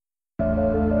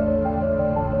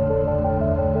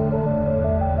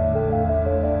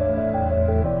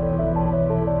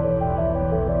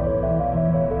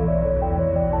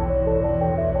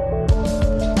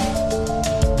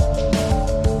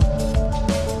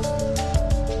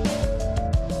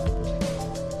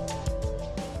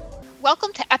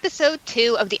episode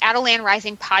 2 of the Adelan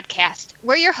Rising podcast.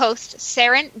 We're your hosts,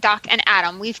 Saren, Doc, and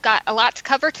Adam. We've got a lot to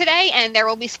cover today, and there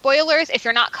will be spoilers if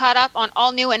you're not caught up on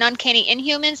All New and Uncanny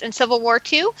Inhumans and Civil War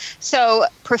II, so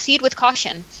proceed with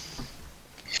caution.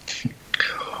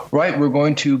 Right, we're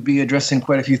going to be addressing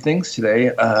quite a few things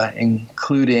today,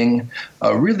 including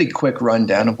a really quick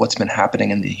rundown of what's been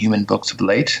happening in the Inhuman books of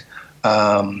late,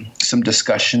 some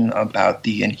discussion about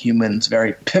the Inhumans'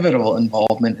 very pivotal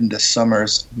involvement in this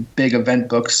summer's big event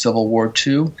book, Civil War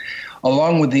II,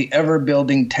 along with the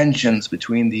ever-building tensions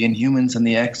between the Inhumans and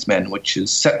the X-Men, which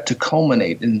is set to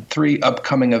culminate in 3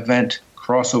 upcoming event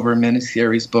crossover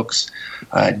miniseries books,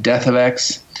 Death of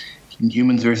X,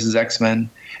 Inhumans vs.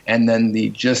 X-Men, and then the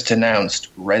just-announced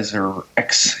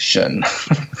Resurrection.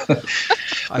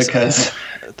 Because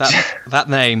that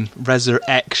name,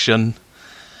 Resurrection,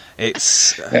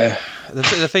 it's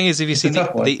the thing is, if you've seen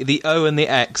the O and the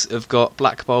X have got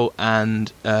Black Bolt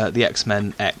and the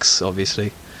X-Men X,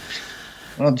 obviously.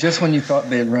 Well, just when you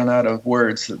thought they'd run out of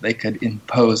words that they could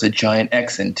impose a giant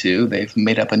X into, they've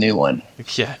made up a new one.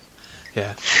 Yeah.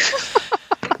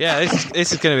 This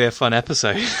is going to be a fun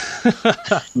episode.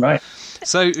 Right.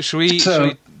 So, should we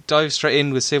dive straight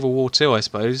in with Civil War II, I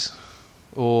suppose?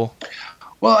 Or...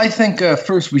 Well, I think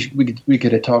first we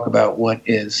could talk about what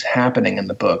is happening in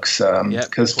the books,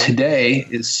 because today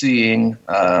is seeing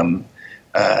the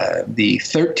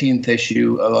 13th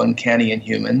issue of Uncanny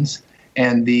Inhumans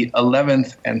and the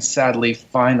 11th and sadly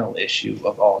final issue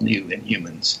of All New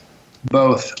Inhumans.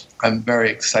 Both I'm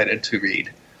very excited to read.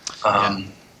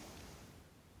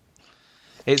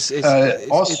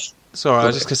 Sorry, I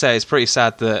was just going to say, it's pretty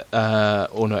sad that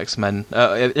All New X-Men...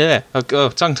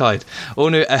 tongue-tied. All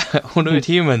New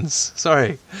Inhumans,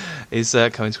 sorry, is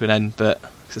coming to an end, but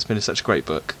it's been such a great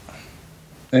book.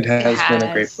 It has been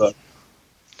a great book.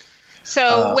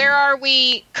 So where are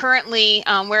we currently?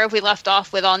 Where have we left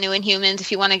off with All New Inhumans?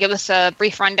 If you want to give us a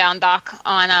brief rundown, Doc,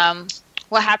 on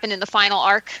what happened in the final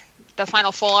arc, the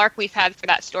final full arc we've had for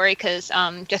that story, because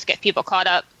just get people caught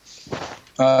up.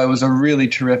 It was a really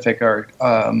terrific arc.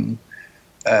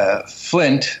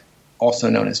 Flint, also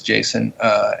known as Jason,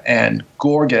 and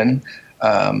Gorgon,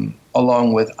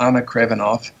 along with Anna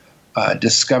Kravinoff,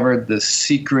 discovered the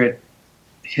secret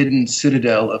hidden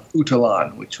citadel of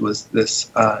Utalan, which was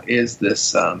this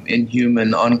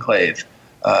Inhuman enclave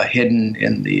hidden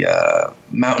in the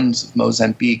mountains of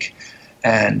Mozambique.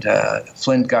 And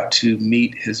Flint got to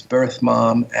meet his birth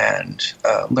mom, and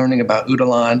learning about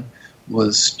Utalan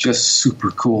was just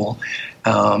super cool.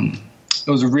 It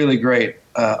was a really great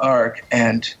arc,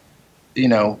 and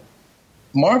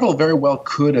Marvel very well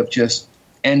could have just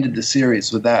ended the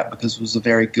series with that, because it was a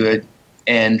very good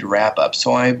end wrap up.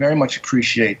 So I very much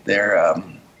appreciate their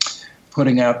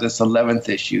putting out this 11th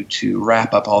issue to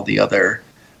wrap up all the other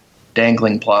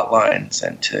dangling plot lines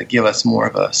and to give us more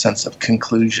of a sense of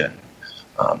conclusion.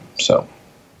 So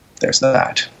there's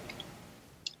that.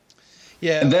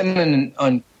 Yeah. And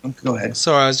then go ahead.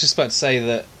 Sorry, I was just about to say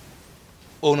that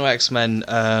All New X-Men...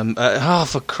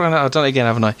 for crying out, I've done it again,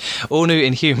 haven't I? All New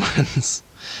Inhumans.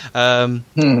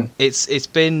 It's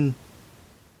been...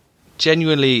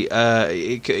 Genuinely,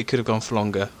 it could have gone for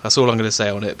longer. That's all I'm going to say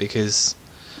on it, because...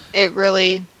 It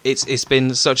really... It's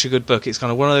been such a good book. It's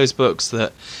kind of one of those books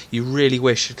that you really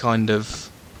wish had kind of...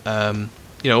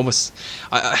 almost...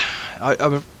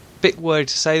 I'm a bit worried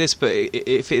to say this, but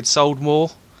if it had sold more,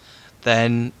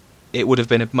 then it would have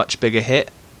been a much bigger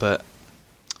hit, but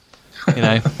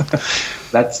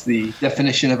that's the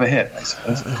definition of a hit, I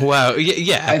suppose. Well,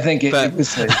 yeah, I think it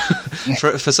was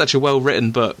for such a well-written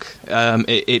book,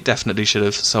 it definitely should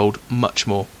have sold much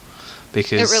more,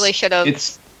 because it really should have.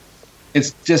 It's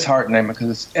disheartening, because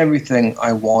it's everything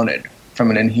I wanted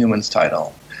from an Inhumans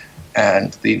title,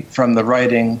 and from the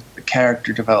writing, the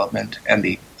character development, and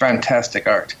the fantastic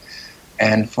art.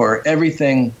 And for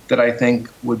everything that I think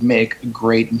would make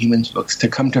great Inhumans books to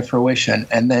come to fruition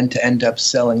and then to end up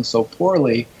selling so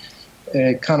poorly,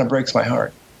 it kind of breaks my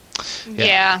heart.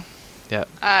 Yeah. Yeah.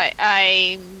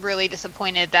 I'm really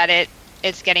disappointed that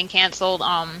it's getting canceled.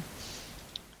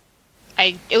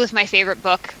 It was my favorite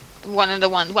book. One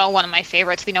of my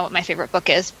favorites. We know what my favorite book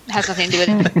is. It has nothing to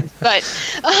do with it. But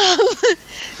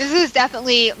this is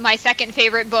definitely my second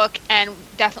favorite book, and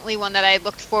definitely one that I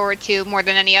looked forward to more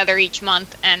than any other each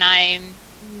month, and I'm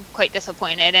quite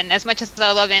disappointed. And as much as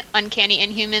I love Uncanny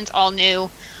Inhumans, All New,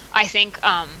 I think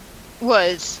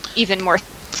was even more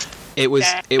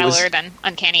stellar than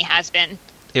Uncanny has been.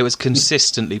 It was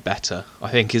consistently better, I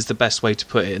think, is the best way to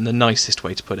put it, and the nicest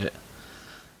way to put it.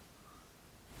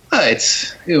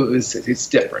 It's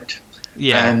different.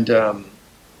 Yeah. And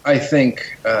I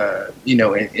think,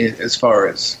 as far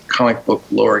as comic book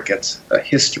lore gets a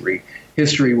history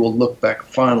will look back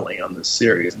fondly on this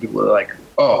series. And people are like,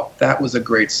 oh, that was a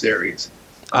great series.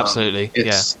 Absolutely,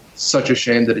 it's such a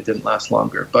shame that it didn't last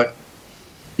longer. But,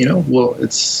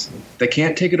 they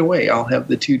can't take it away. I'll have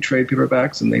the 2 trade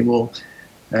paperbacks, and they will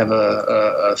have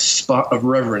a spot of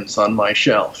reverence on my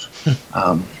shelf.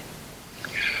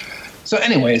 So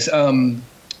anyways,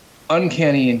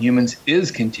 Uncanny Inhumans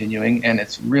is continuing, and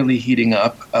it's really heating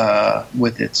up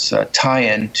with its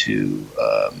tie-in to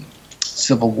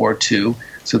Civil War II.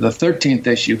 So the 13th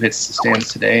issue hits the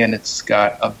stands today, and it's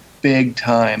got a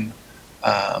big-time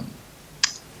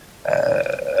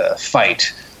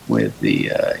fight with the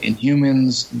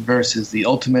Inhumans versus the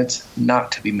Ultimates,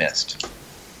 not to be missed.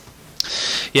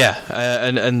 Yeah,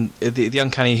 and the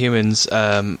Uncanny Humans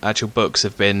actual books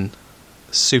have been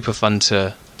super fun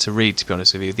to read, to be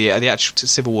honest with you. The actual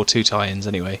Civil War II tie-ins,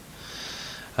 anyway.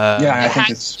 I think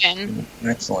it's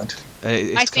excellent.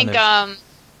 I think.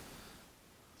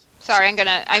 Sorry,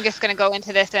 I'm just gonna go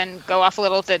into this and go off a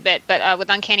little bit, but with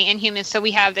Uncanny Inhumans, so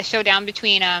we have the showdown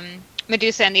between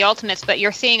Medusa and the Ultimates, but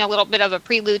you're seeing a little bit of a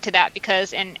prelude to that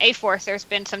because in A-Force there's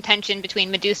been some tension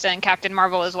between Medusa and Captain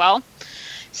Marvel as well.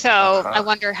 So I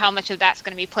wonder how much of that's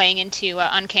going to be playing into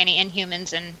Uncanny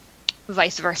Inhumans and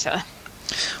vice versa.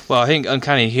 Well, I think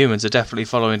Uncanny Humans are definitely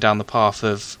following down the path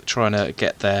of trying to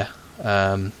get their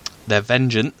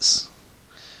vengeance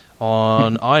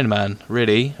on Iron Man,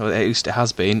 really. Or at least it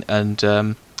has been, and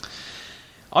I'm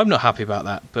not happy about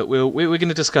that. But we're going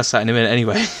to discuss that in a minute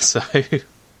anyway. So,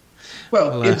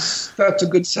 that's a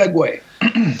good segue.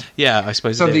 Yeah, I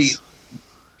suppose. So it is.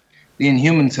 The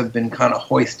Inhumans have been kind of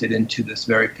hoisted into this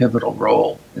very pivotal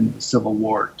role in the Civil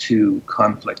War II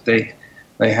conflict. They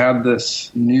have this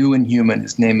new Inhuman.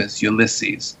 His name is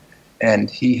Ulysses, and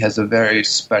he has a very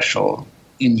special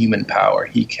Inhuman power.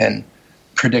 He can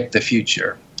predict the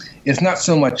future. It's not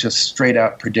so much a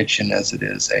straight-out prediction as it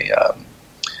is a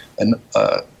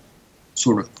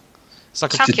sort of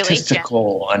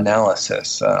statistical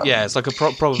analysis. It's like a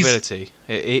probability.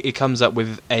 It comes up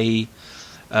with the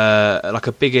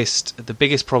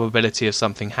biggest probability of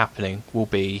something happening will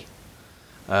be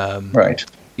right.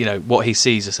 What he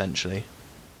sees, essentially.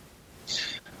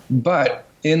 But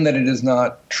in that it is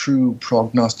not true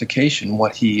prognostication,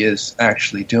 what he is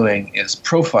actually doing is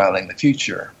profiling the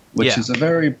future, which is a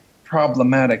very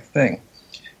problematic thing.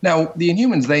 Now, the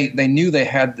Inhumans, they knew they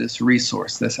had this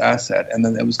resource, this asset, and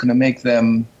that it was going to make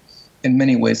them, in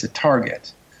many ways, a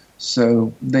target.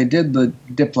 So they did the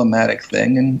diplomatic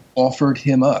thing and offered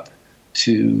him up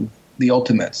to the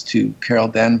Ultimates, to Carol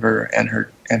Danvers and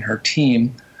her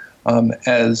team,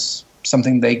 as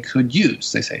something they could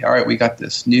use. They say, all right, we got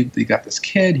this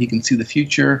kid, he can see the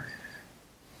future.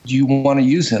 Do you want to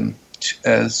use him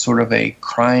as sort of a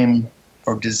crime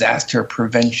or disaster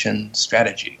prevention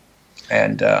strategy?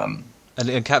 And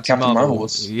Captain Marvel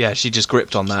was, she just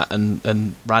gripped on that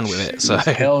and ran with it. So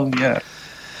hell yeah.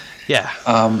 Yeah.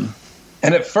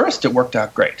 And at first it worked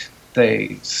out great.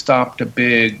 They stopped a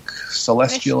big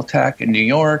celestial attack in New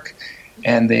York,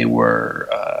 and they were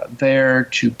there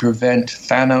to prevent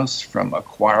Thanos from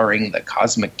acquiring the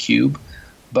Cosmic Cube.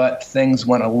 But things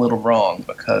went a little wrong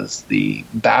because the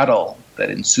battle that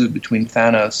ensued between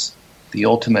Thanos, the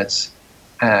Ultimates,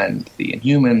 and the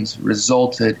Inhumans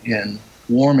resulted in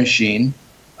War Machine,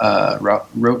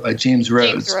 James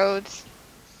Rhodes.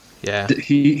 Yeah,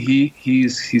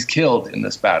 he's killed in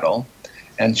this battle,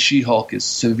 and She-Hulk is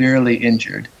severely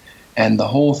injured, and the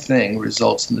whole thing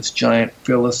results in this giant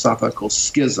philosophical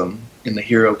schism in the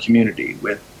hero community,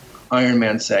 with Iron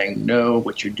Man saying, no,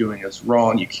 what you're doing is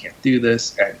wrong, you can't do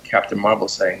this, and Captain Marvel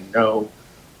saying, no,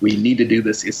 we need to do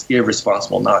this, it's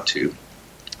irresponsible not to.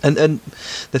 And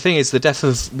the thing is, the death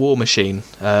of War Machine,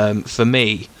 for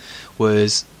me,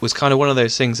 was kind of one of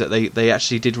those things that they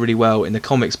actually did really well in the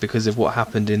comics because of what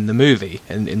happened in the movie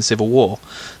in Civil War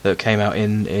that came out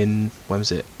in when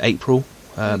was it, April,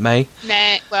 May?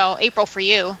 Well, April for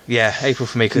you. Yeah, April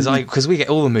for me because we get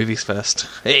all the movies first.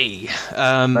 Hey,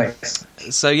 nice.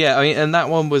 So yeah, I mean, and that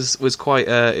one was quite.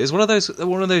 It was one of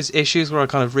those issues where I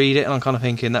kind of read it and I'm kind of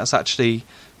thinking that's actually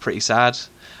pretty sad.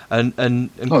 And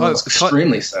that's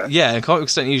extremely sad. Yeah, and comic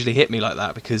books don't usually hit me like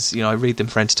that because I read them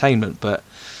for entertainment. But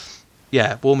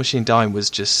yeah, War Machine dying was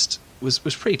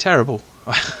pretty terrible.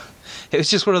 It was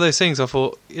just one of those things. I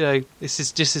thought, this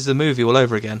is the movie all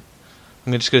over again.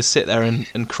 I'm just going to sit there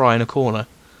and cry in a corner.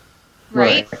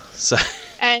 Right. So,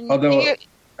 and although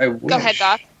go ahead,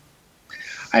 Doc.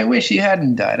 I wish he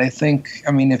hadn't died.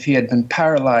 If he had been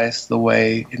paralyzed the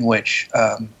way in which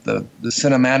the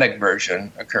cinematic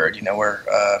version occurred, where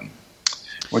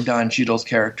where Don Cheadle's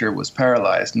character was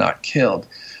paralyzed, not killed.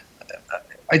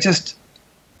 I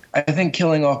think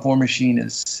killing off War Machine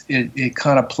it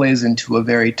kind of plays into a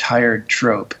very tired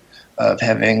trope of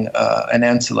having an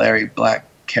ancillary black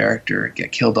character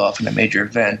get killed off in a major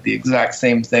event. The exact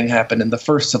same thing happened in the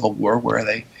first Civil War, where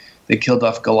they killed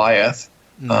off Goliath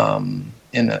in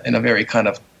a very kind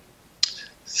of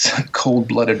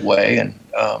cold-blooded way. And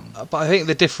but I think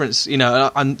the difference,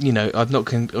 I'm not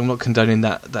condoning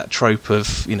that trope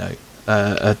of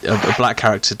a black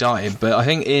character dying, but I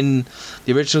think in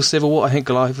the original Civil War, I think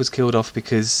Goliath was killed off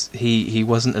because he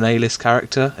wasn't an A-list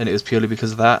character, and it was purely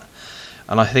because of that.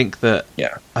 And I think that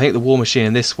I think the War Machine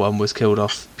in this one was killed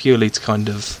off purely to kind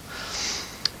of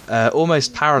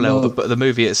almost parallel the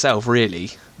movie itself.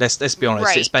 Really, let's be honest,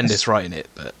 right. It's Bendis writing it,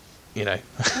 but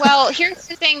Well, here's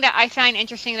the thing that I find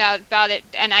interesting about it,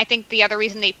 and I think the other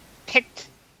reason they picked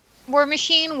War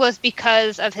Machine was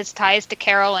because of his ties to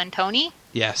Carol and Tony.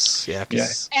 Yes, yeah,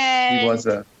 and he was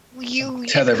a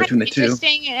tether between the two.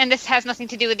 And this has nothing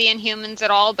to do with the Inhumans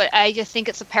at all, but I just think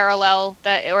it's a parallel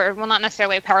not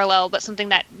necessarily a parallel, but something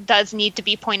that does need to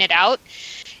be pointed out,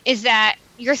 is that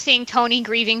you're seeing Tony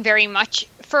grieving very much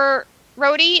for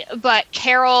Rhodey, but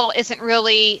Carol isn't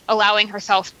really allowing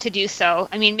herself to do so.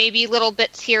 I mean, maybe little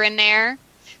bits here and there,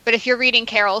 but if you're reading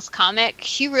Carol's comic,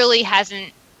 she really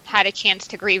hasn't had a chance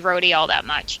to grieve Rhodey all that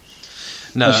much.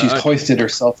 No, she's hoisted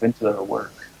herself into her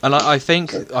work. And I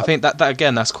think that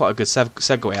again, that's quite a good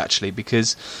segue actually,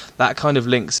 because that kind of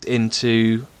links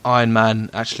into Iron Man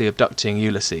actually abducting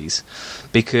Ulysses,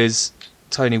 because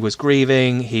Tony was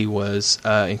grieving, he was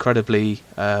incredibly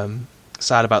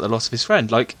sad about the loss of his friend,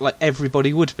 like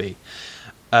everybody would be,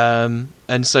 and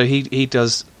so he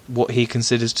does what he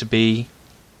considers to be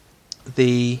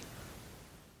the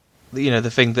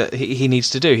thing that he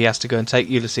needs to do. He has to go and take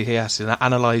Ulysses, he has to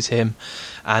analyse him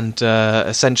and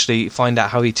essentially find out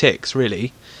how he ticks,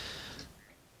 really.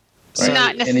 So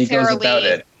not necessarily, and he goes about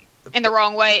it in the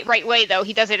right way though.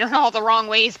 He does it in all the wrong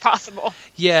ways possible.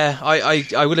 Yeah,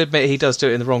 I will admit he does do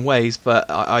it in the wrong ways, but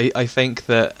I think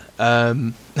that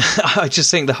I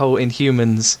just think the whole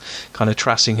Inhumans kind of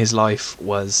trashing his life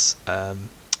was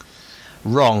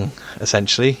wrong,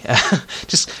 essentially.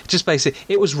 just basically,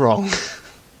 it was wrong.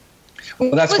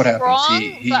 Well, that's what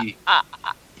happens.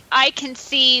 I can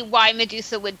see why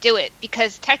Medusa would do it,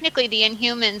 because technically the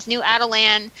Inhumans, New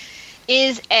Attilan,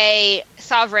 is a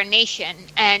sovereign nation,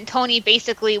 and Tony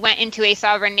basically went into a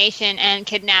sovereign nation and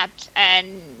kidnapped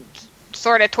and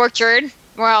sort of tortured.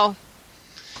 Well,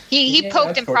 he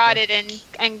poked and prodded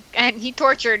and he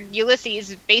tortured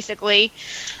Ulysses, basically.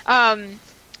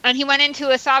 And he went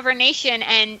into a sovereign nation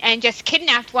and just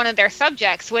kidnapped one of their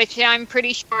subjects, which I'm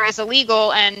pretty sure is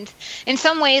illegal. And in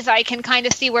some ways, I can kind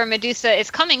of see where Medusa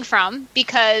is coming from,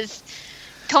 because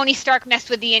Tony Stark messed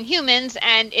with the Inhumans,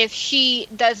 and if she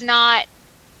does not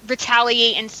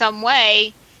retaliate in some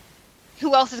way,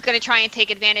 who else is going to try and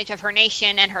take advantage of her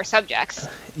nation and her subjects?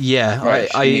 Yeah, right.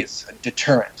 She's a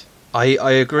deterrent. I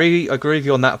agree with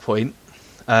you on that point.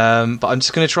 But I'm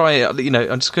just going to try.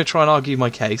 And argue my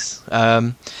case,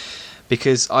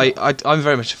 because I'm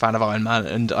very much a fan of Iron Man,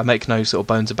 and I make no sort of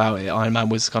bones about it. Iron Man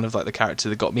was kind of like the character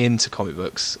that got me into comic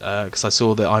books, because I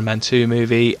saw the Iron Man 2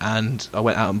 movie, and I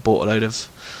went out and bought a load of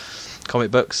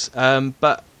comic books.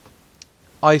 But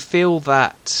I feel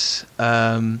that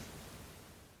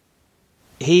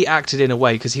he acted in a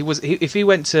way, because if he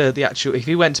went to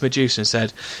Medusa and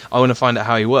said, I want to find out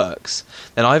how he works,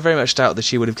 then I very much doubt that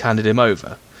she would have handed him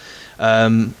over.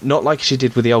 Not like she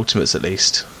did with the Ultimates, at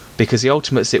least, because the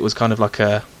Ultimates, it was kind of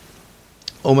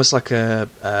almost like a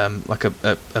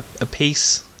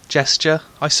peace gesture,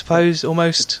 I suppose,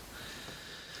 almost.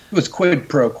 It was quid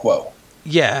pro quo.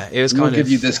 Yeah, it was we'll give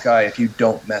you this guy if you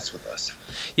don't mess with us.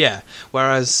 Yeah,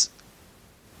 whereas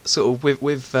sort of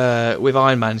with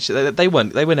Iron Man, they were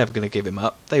never going to give him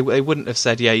up. They wouldn't have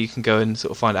said, yeah, you can go and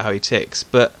sort of find out how he ticks.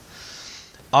 But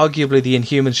arguably, the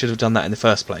Inhumans should have done that in the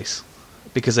first place,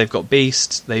 because they've got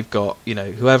Beast, they've got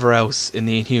whoever else in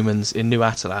the Inhumans in New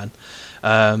Attilan,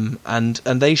 and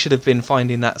they should have been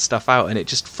finding that stuff out. And it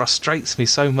just frustrates me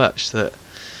so much that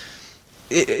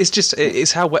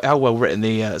it's how well written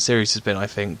the series has been, I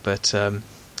think. But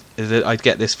I'd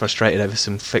get this frustrated over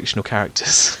some fictional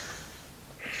characters.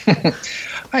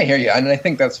 I hear you, and I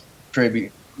think that's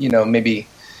maybe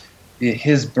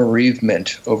his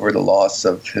bereavement over the loss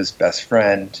of his best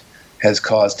friend has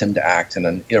caused him to act in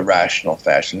an irrational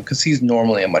fashion, because he's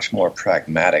normally a much more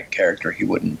pragmatic character. He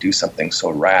wouldn't do something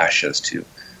so rash as to,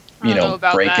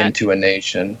 break into a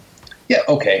nation. Yeah,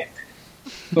 okay.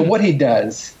 But what he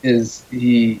does is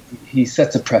he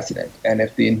sets a precedent, and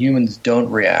if the Inhumans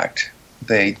don't react,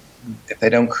 they if they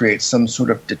don't create some sort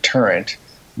of deterrent,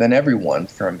 then everyone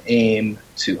from AIM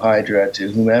to Hydra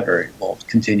to whomever will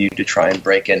continue to try and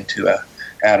break into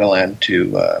Adelan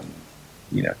to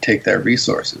take their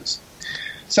resources.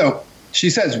 So she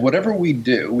says, whatever we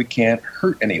do, we can't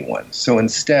hurt anyone. So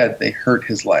instead, they hurt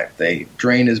his life. They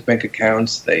drain his bank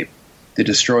accounts. They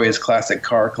destroy his classic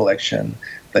car collection.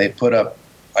 They put up,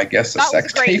 I guess, a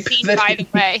sex tape. That was a great scene, by the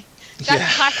way.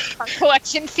 That classic car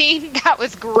collection scene, that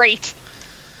was great.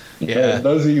 Yeah.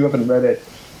 Those of you who haven't read it,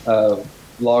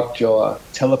 Lockjaw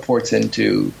teleports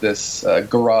into this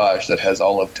garage that has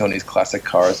all of Tony's classic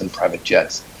cars and private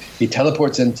jets. He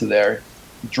teleports into there,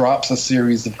 drops a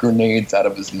series of grenades out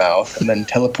of his mouth, and then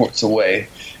teleports away,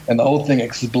 and the whole thing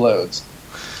explodes.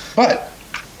 But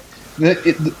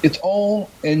it's all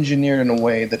engineered in a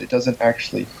way that it doesn't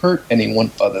actually hurt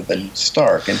anyone other than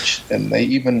Stark, and they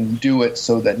even do it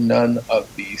so that none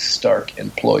of the Stark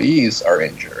employees are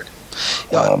injured.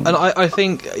 And I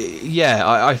think,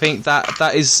 I think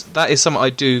that is something I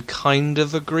do kind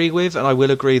of agree with, and I will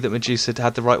agree that Medusa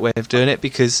had the right way of doing it,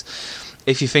 because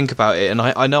if you think about it, and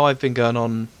I know I've been going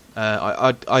on,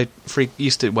 I frequent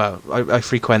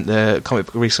the comic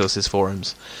book resources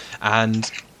forums,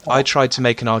 and I tried to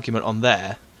make an argument on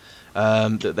there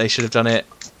that they should have done it.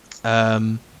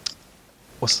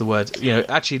 What's the word?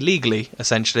 Actually legally,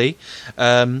 essentially.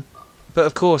 But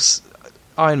of course,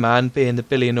 Iron Man, being the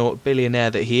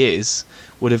billionaire that he is,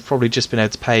 would have probably just been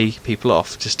able to pay people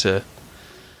off just to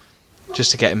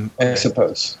get him. I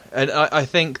suppose. And I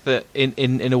think that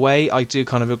in a way, I do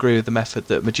kind of agree with the method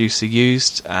that Medusa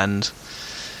used, and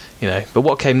but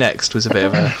what came next was a bit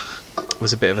of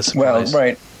a surprise. Well,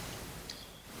 right.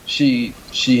 She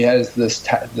has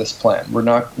this plan.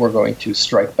 We're going to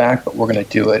strike back, but we're going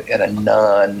to do it in a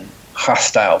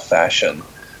non-hostile fashion,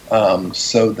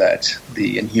 so that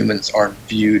the Inhumans aren't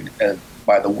viewed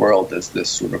by the world as this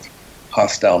sort of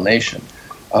hostile nation.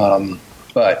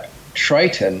 But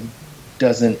Triton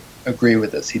doesn't agree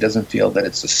with this. He doesn't feel that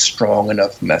it's a strong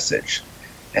enough message,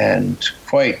 and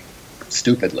quite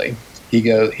stupidly,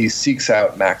 he seeks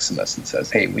out Maximus and says,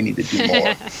 "Hey, we need to do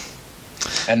more."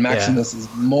 And Maximus is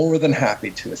more than happy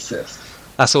to assist.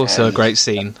 That's also a great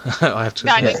scene. I have to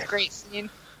admit. That is a great scene.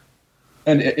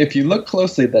 And if you look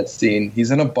closely at that scene,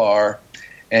 he's in a bar,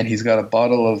 and he's got a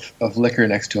bottle of liquor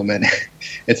next to him, and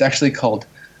it's actually called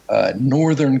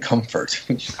Northern Comfort,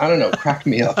 which, I don't know, cracked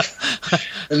me up.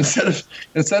 Instead of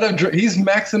he's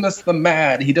Maximus the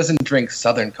Mad. He doesn't drink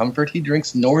Southern Comfort. He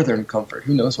drinks Northern Comfort.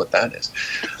 Who knows what that is?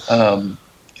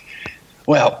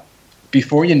 Well,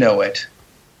 before you know it,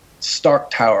 Stark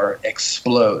Tower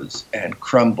explodes and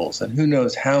crumbles, and who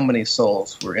knows how many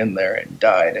souls were in there and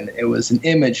died. And it was an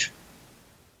image,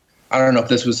 I don't know if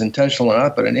this was intentional or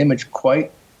not, but an image quite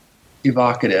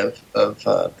evocative of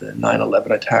the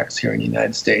 9/11 attacks here in the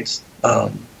United States.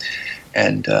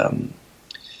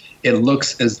 It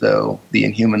looks as though the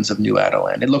Inhumans of New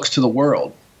Adelan, it looks to the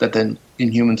world that the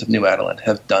Inhumans of New Adelan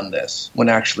have done this, when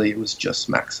actually it was just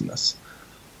Maximus.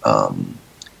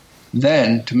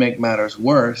 Then, to make matters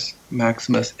worse,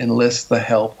 Maximus enlists the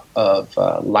help of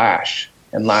Lash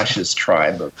and Lash's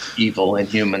tribe of evil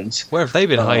Inhumans. Where have they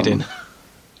been hiding?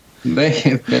 They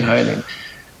have been hiding.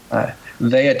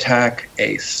 They attack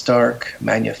a Stark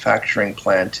manufacturing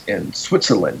plant in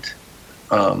Switzerland,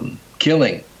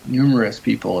 killing numerous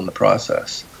people in the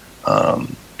process.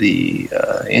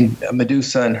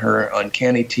 Medusa and her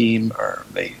uncanny team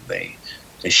they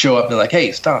show up and they're like,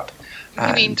 "Hey, stop!"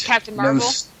 You mean Captain Marvel?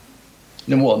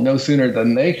 No sooner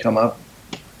than they come up,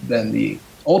 than the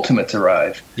Ultimates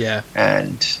arrive. Yeah.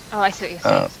 And I see what you're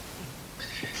saying.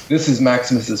 This is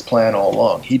Maximus's plan all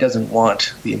along. He doesn't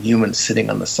want the Inhumans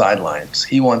sitting on the sidelines.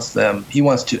 He wants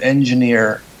to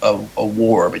engineer a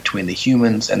war between the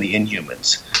humans and the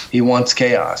Inhumans. He wants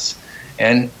chaos,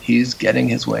 and he's getting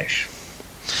his wish.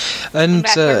 And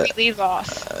that's where we leave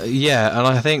off. Yeah, and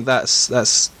I think that's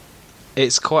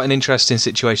it's quite an interesting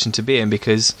situation to be in,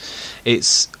 because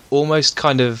it's almost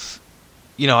kind of,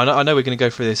 I know we're going to go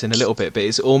through this in a little bit, but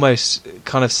it's almost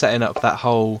kind of setting up that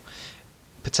whole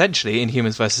potentially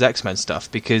Inhumans versus X-Men stuff,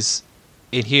 because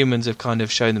Inhumans have kind of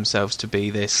shown themselves to be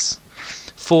this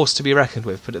force to be reckoned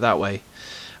with, put it that way.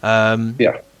 And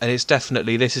this is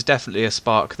definitely a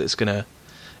spark that's going to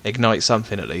ignite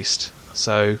something, at least.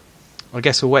 So I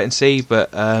guess we'll wait and see,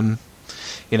 but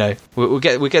we'll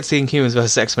get to the Inhumans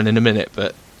versus X-Men in a minute,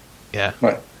 but yeah,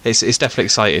 right. It's definitely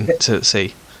exciting to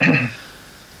see.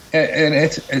 And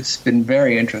it's been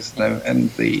very interesting, and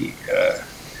the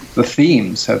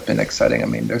themes have been exciting. I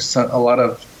mean, there's a lot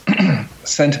of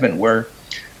sentiment where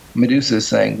Medusa is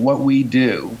saying what we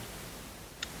do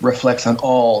reflects on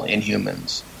all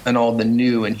Inhumans. and all the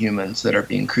new Inhumans that are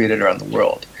being created around the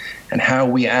world. And how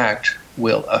we act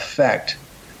will affect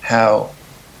how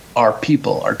our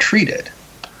people are treated.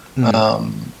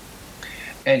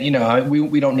 And, you know,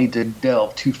 we don't need to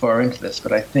delve too far into this,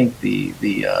 but I think the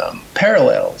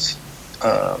parallels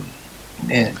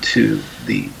into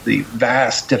the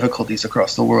vast difficulties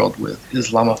across the world with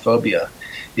Islamophobia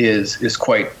is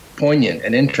quite poignant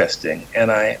and interesting.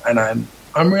 And I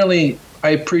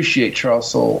appreciate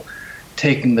Charles Soule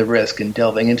taking the risk and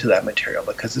delving into that material,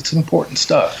 because it's important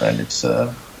stuff, and it's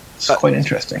quite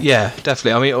interesting. Yeah,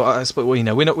 definitely. I mean, I suppose, you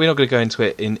know, we're not going to go into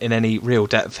it in any real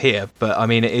depth here, but I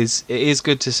mean, it is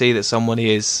good to see that someone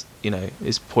is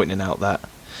pointing out that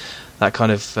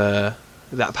kind of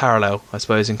that parallel, I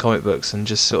suppose, in comic books, and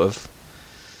just sort of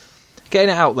getting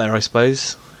it out there, I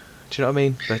suppose. Do you know what I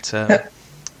mean? But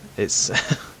it's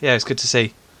it's good to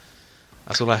see.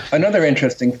 That's all. Another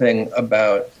interesting thing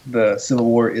about the Civil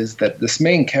War is that this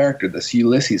main character, this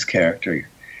Ulysses character,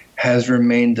 has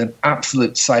remained an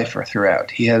absolute cipher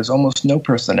throughout. He has almost no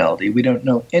personality. We don't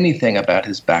know anything about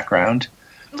his background.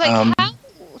 Like, how?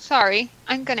 Sorry,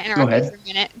 I'm going to interrupt you for a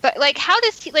minute. But like, how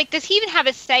does he even have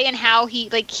a say in how he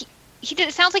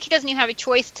it sounds like he doesn't even have a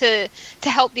choice to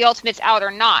help the Ultimates out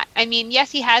or not. I mean,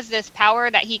 yes, he has this power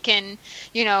that he can,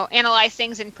 you know, analyze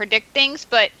things and predict things,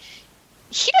 but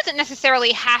he doesn't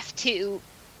necessarily have to.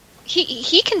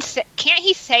 He can say, can't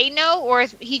he say no, or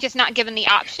is he just not given the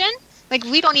option? Like,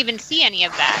 we don't even see any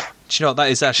of that. Do you know what?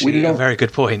 That is actually a very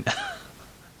good point.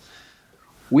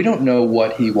 We don't know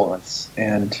what he wants,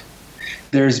 and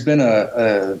there's been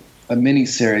a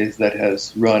mini-series that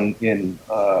has run in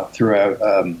throughout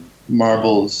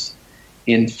Marvel's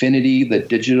Infinity, the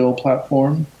digital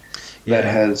platform, that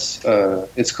has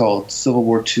it's called Civil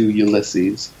War II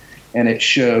Ulysses, and it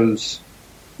shows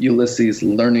Ulysses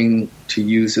learning to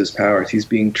use his powers. He's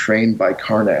being trained by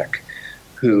Karnak,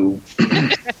 who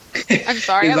I'm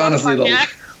sorry, is honestly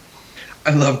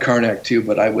I love Karnak too,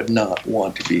 but I would not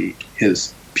want to be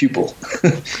his pupil.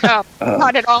 No,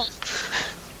 not at all.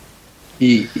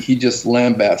 He just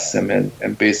lambasts him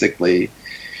and basically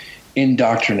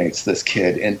indoctrinates this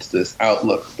kid into this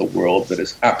outlook of the world that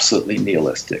is absolutely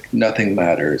nihilistic. Nothing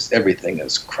matters. Everything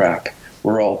is crap.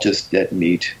 We're all just dead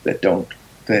meat that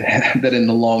in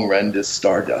the long run is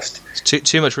stardust.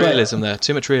 Too much realism there.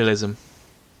 Too much realism.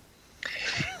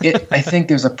 I think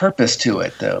there's a purpose to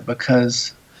it, though,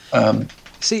 because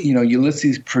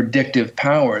Ulysses' predictive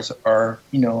powers are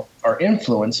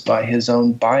influenced by his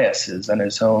own biases and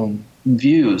his own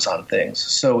views on things.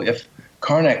 So if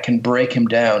Karnak can break him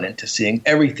down into seeing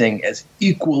everything as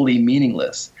equally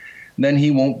meaningless, then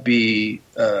he won't be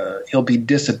he'll be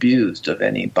disabused of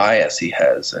any bias he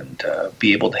has and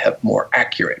be able to have more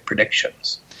accurate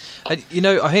predictions. And,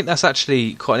 I think that's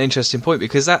actually quite an interesting point,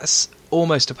 because that's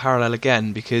almost a parallel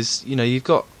again, because you've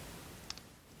got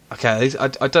I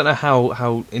don't know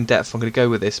how in depth I'm going to go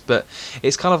with this, but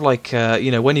it's kind of like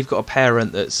when you've got a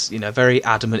parent that's very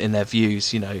adamant in their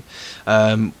views,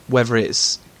 whether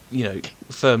it's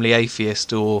firmly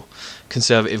atheist or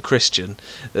conservative Christian,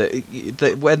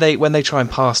 when they try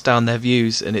and pass down their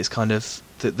views, and it's kind of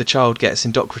the child gets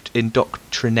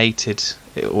indoctrinated,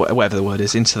 whatever the word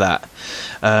is, into that.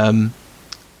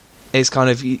 It's kind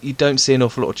of you don't see an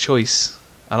awful lot of choice,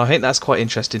 and I think that's quite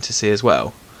interesting to see as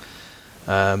well.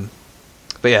 But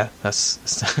yeah, that's.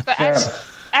 But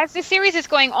as the series is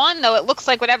going on, though, it looks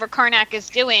like whatever Karnak is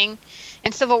doing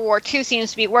in Civil War II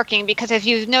seems to be working, because if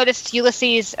you've noticed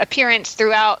Ulysses' appearance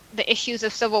throughout the issues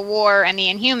of Civil War and the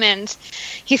Inhumans,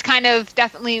 he's kind of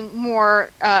definitely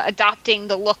more adopting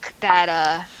the look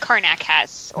that Karnak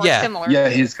has, or similar. Yeah,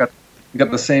 he's got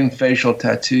the same facial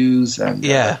tattoos, and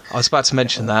I was about to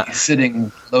mention that,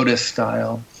 sitting lotus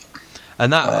style.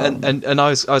 And that, and I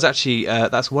was actually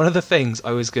that's one of the things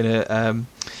I was going to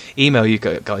email you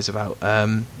guys about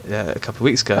a couple of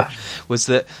weeks ago, was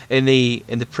that in the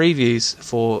previews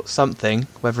for something,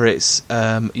 whether it's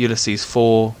Ulysses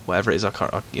 4, whatever it is, I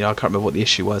can't remember what the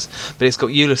issue was, but it's got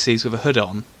Ulysses with a hood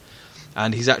on,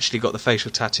 and he's actually got the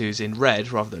facial tattoos in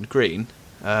red rather than green,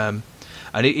 and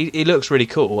he looks really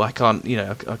cool. I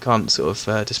can't sort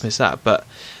of dismiss that, but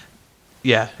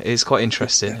yeah, it's quite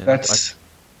interesting. That's.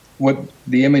 What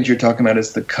the image you're talking about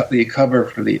is the cover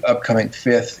for the upcoming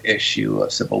 5th issue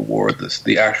of Civil War,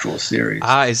 the actual series.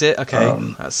 Is it?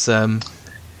 Okay,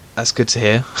 that's good to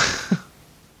hear.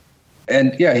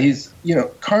 And yeah, he's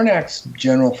Karnak's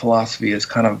general philosophy is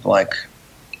kind of like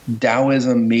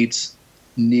Taoism meets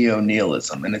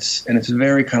neo-nihilism, and it's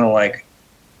very kind of like,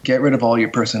 get rid of all your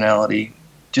personality,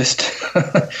 just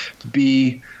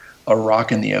be a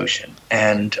rock in the ocean.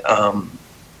 And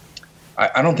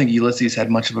I don't think Ulysses had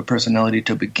much of a personality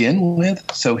to begin with,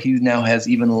 so he now has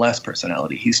even less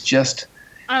personality. He's just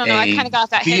I don't know. I kind of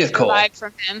got that hipster vibe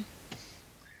from him.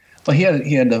 Well, he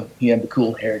had the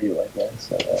cool hairdo, I guess.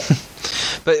 So,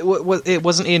 but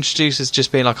wasn't he introduced as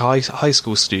just being like a high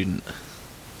school student?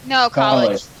 No,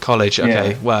 college. College.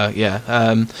 Okay. Yeah. Well, yeah.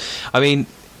 I mean,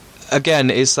 again,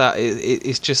 it's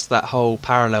just that whole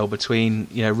parallel between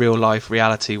real life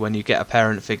reality when you get a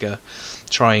parent figure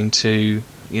trying to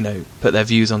put their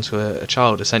views onto a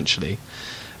child essentially,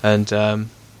 and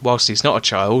whilst he's not a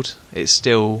child, it's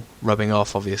still rubbing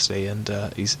off obviously, and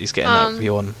he's getting that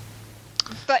view on.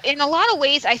 But in a lot of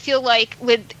ways, I feel like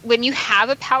when you have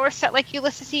a power set like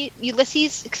Ulysses,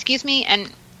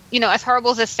 and as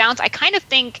horrible as this sounds, I kind of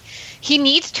think he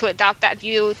needs to adopt that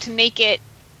view to make it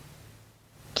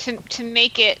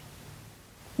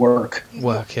work.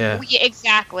 Yeah,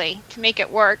 exactly, to make it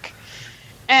work.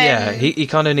 And he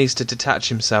kind of needs to detach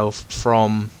himself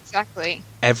from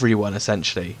everyone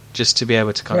essentially, just to be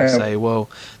able to kind of say, well,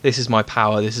 this is my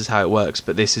power, this is how it works,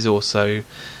 but this is also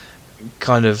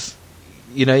kind of.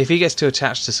 If he gets too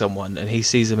attached to someone and he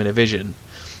sees them in a vision,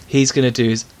 he's going to do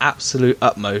his absolute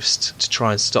utmost to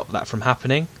try and stop that from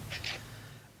happening.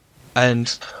 And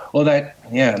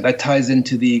that ties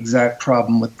into the exact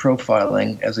problem with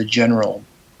profiling as a general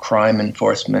crime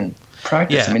enforcement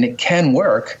practice. Yeah. I mean, it can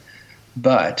work,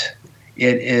 but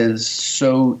it is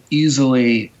so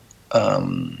easily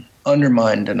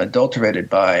undermined and adulterated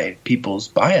by people's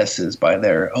biases, by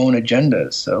their own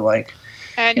agendas. So,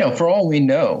 for all we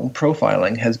know,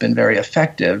 profiling has been very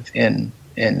effective in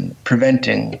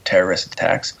preventing terrorist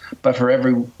attacks. But for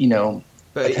every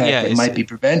attack that might be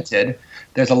prevented,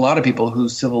 there's a lot of people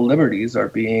whose civil liberties are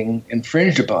being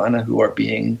infringed upon and who are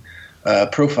being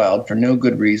profiled for no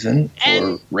good reason,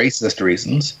 for racist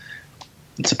reasons.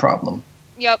 It's a problem.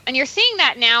 Yep, and you're seeing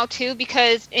that now too,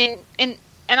 because in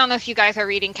I don't know if you guys are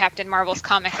reading Captain Marvel's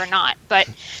comic or not, but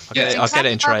I'll get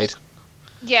it in trade.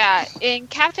 Yeah, in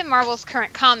Captain Marvel's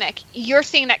current comic, you're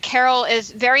seeing that Carol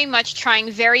is very much trying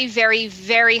very, very,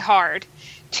 very hard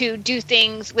to do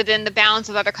things within the bounds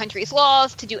of other countries'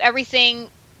 laws, to do everything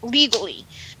legally.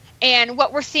 And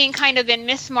what we're seeing kind of in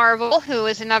Miss Marvel, who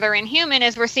is another Inhuman,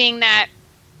 is we're seeing that,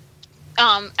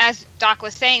 as Doc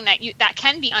was saying, that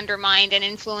can be undermined and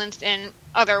influenced in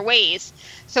other ways.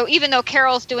 So even though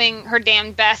Carol's doing her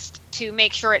damn best to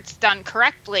make sure it's done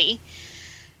correctly,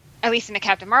 at least in the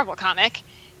Captain Marvel comic,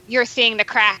 you're seeing the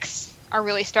cracks are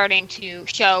really starting to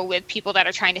show with people that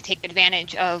are trying to take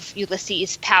advantage of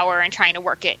Ulysses' power and trying to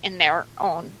work it in their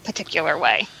own particular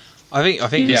way. I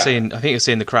think you're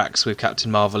seeing the cracks with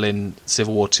Captain Marvel in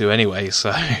Civil War 2 anyway.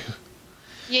 So.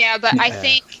 Yeah, but I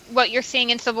think what you're seeing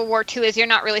in Civil War 2 is you're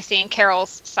not really seeing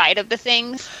Carol's side of the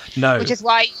things. No. Which is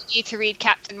why you need to read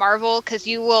Captain Marvel, because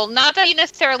you will, not that you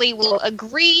necessarily will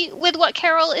agree with what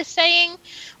Carol is saying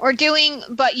or doing,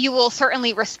 but you will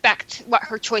certainly respect what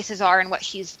her choices are and what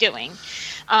she's doing.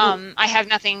 I have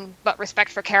nothing but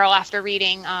respect for Carol after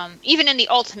reading. Even in the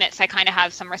Ultimates, I kind of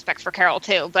have some respect for Carol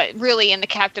too. But really, in the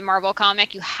Captain Marvel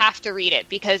comic, you have to read it,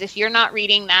 because if you're not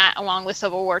reading that along with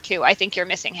Civil War 2, I think you're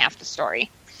missing half the story.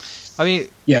 I mean,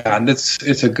 yeah, and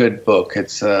it's a good book.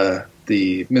 It's the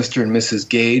Mr. and Mrs.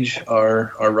 Gage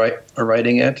are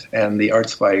writing it, and the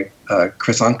art's by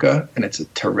Chris Anka, and it's a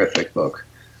terrific book.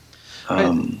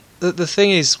 The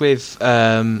thing is with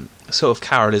sort of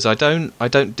Carol is I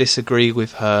don't disagree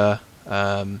with her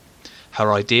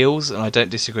her ideals, and I don't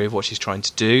disagree with what she's trying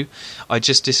to do. I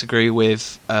just disagree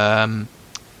with following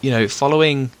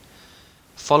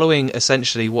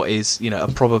essentially what is a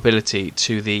probability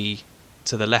to the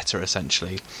letter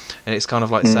essentially, and it's kind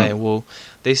of like saying, well,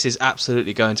 this is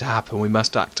absolutely going to happen, we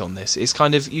must act on this. It's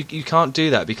kind of you can't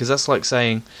do that, because that's like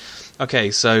saying,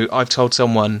 okay, so I've told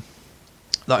someone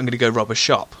that I'm going to go rob a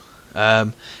shop,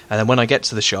 and then when I get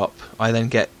to the shop I then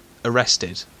get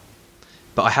arrested,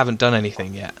 but I haven't done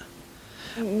anything yet.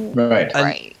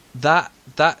 Right. That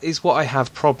is what I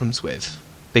have problems with,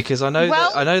 because I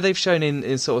know they've shown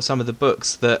in sort of some of the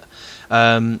books that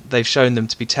they've shown them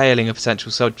to be tailing a potential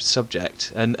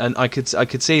subject, and I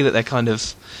could see that they're kind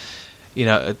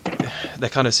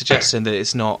of suggesting that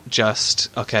it's not just,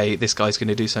 okay, this guy's going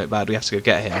to do something bad, we have to go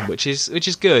get him, which is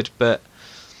good, but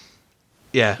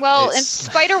yeah. Well, in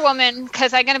Spider-Woman,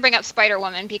 because I'm going to bring up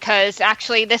Spider-Woman, because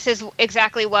actually this is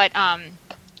exactly what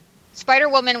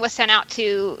Spider-Woman was sent out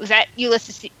to vet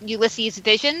Ulysses'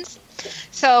 visions.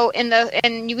 So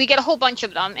we get a whole bunch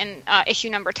of them in issue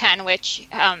number 10, which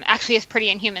actually is pretty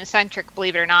Inhuman-centric,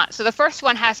 believe it or not. So the first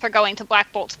one has her going to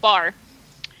Black Bolt's bar,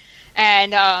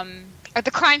 and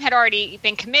the crime had already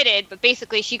been committed, but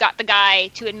basically she got the guy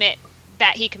to admit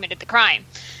that he committed the crime.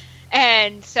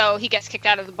 And so he gets kicked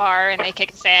out of the bar, and they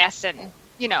kick his ass, and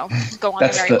go on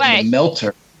their merry way. That's the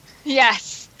melter.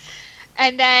 Yes,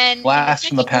 and then blast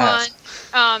from the past.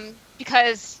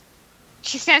 Because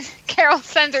Carol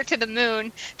sends her to the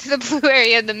moon, to the blue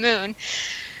area of the moon,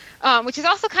 which is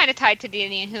also kind of tied to the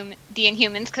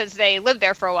Inhumans because they lived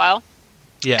there for a while.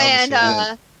 Yeah,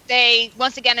 and they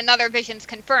once again another vision's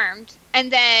confirmed,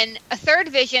 and then a third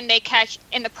vision they catch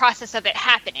in the process of it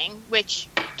happening, which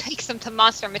takes them to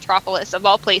Monster Metropolis of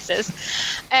all places,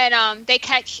 and they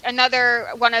catch another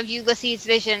one of Ulysses'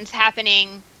 visions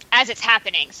happening as it's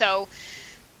happening. So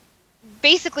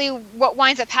basically, what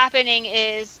winds up happening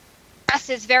is Press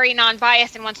is very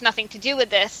non-biased and wants nothing to do with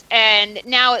this, and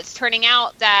now it's turning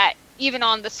out that even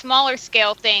on the smaller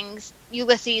scale things,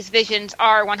 Ulysses' visions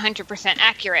are 100%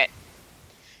 accurate.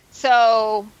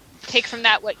 So take from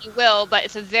that what you will, but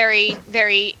it's a very,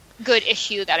 very good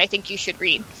issue that I think you should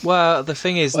read. Well, the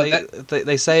thing is,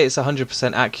 they say it's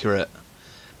 100% accurate,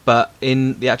 but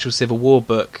in the actual Civil War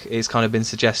book, it's kind of been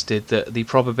suggested that the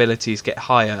probabilities get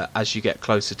higher as you get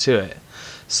closer to it.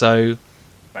 So,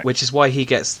 which is why he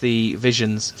gets the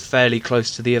visions fairly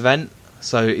close to the event.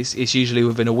 So it's usually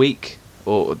within a week,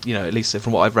 or at least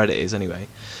from what I've read, it is anyway.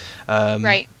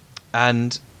 Right.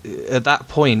 And at that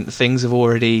point, things have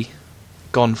already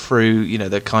gone through.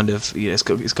 The kind of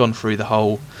it's gone through the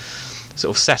whole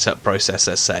sort of setup process,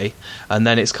 let's say, and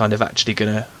then it's kind of actually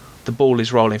the ball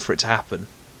is rolling for it to happen.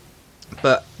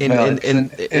 But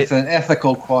it's an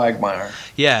ethical quagmire.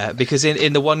 Yeah, because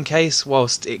in the one case,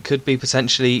 whilst it could be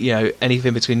potentially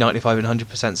anything between 95 and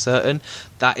 100% certain,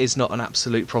 that is not an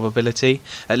absolute probability.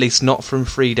 At least not from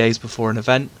 3 days before an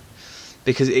event,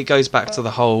 because it goes back to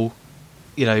the whole,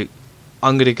 I'm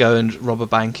going to go and rob a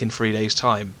bank in 3 days'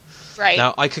 time. Right.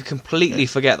 Now I could completely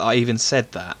forget that I even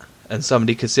said that, and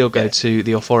somebody could still go to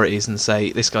the authorities and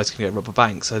say this guy's going to go rob a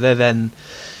bank. So they're then.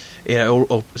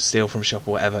 Or steal from a shop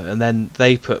or whatever, and then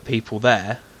they put people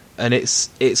there, and it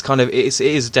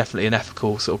is definitely an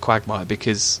ethical sort of quagmire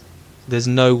because there's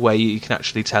no way you can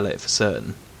actually tell it for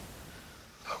certain.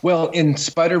 Well, in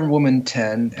Spider-Woman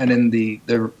 10 and in the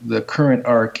current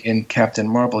arc in Captain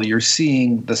Marvel, you're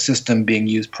seeing the system being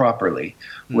used properly,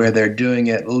 where they're doing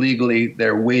it legally.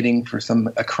 They're waiting for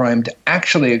a crime to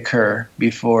actually occur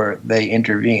before they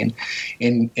intervene.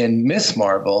 In Miss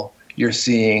Marvel, you're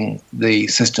seeing the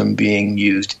system being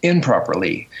used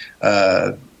improperly.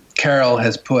 Carol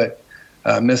has put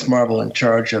Miss Marvel in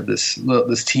charge of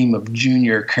this team of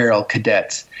junior Carol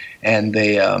cadets, and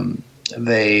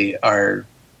they are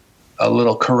a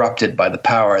little corrupted by the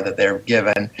power that they're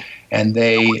given, and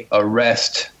they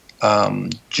arrest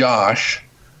Josh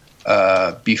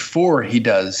before he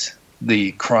does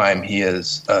the crime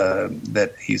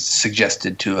that he's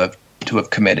suggested to have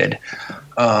committed.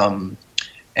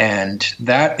 And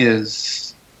that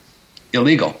is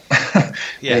illegal.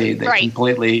 Yeah. They right.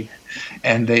 completely,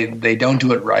 and they don't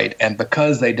do it right. And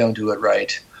because they don't do it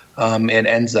right, it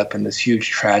ends up in this huge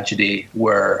tragedy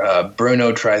where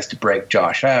Bruno tries to break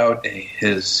Josh out.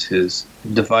 His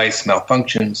device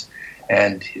malfunctions,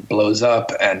 and he blows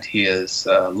up, and he is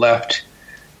left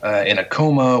in a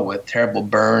coma with terrible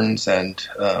burns. And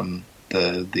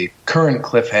the current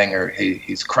cliffhanger,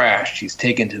 he's crashed. He's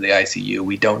taken to the ICU.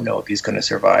 We don't know if he's going to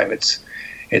survive.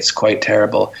 It's quite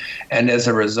terrible. And as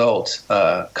a result,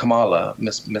 Kamala,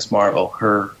 Miss Marvel,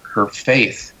 her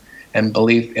faith and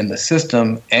belief in the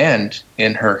system and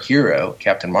in her hero,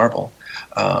 Captain Marvel,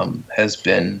 has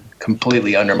been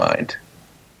completely undermined.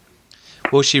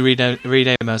 Will she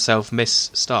rename herself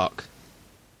Miss Stark?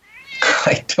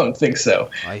 I don't think so.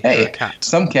 Hey, cat.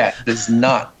 Some cat does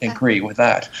not agree with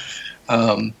that.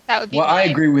 That would be I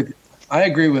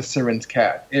agree with Serin's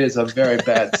cat. It is a very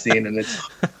bad scene, and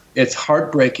it's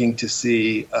heartbreaking to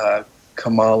see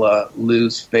Kamala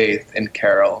lose faith in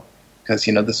Carol, because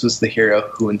this was the hero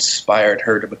who inspired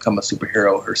her to become a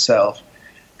superhero herself,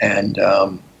 and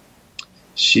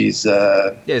she's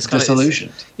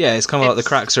disillusioned. It's kind of like the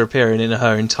cracks are appearing in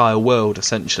her entire world,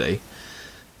 essentially.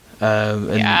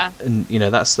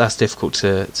 And that's difficult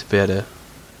to be able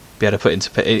to put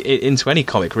into any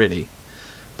comic, really.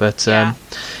 But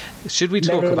should we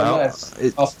talk about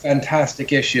a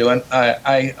fantastic issue? And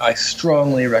I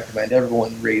strongly recommend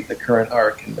everyone read the current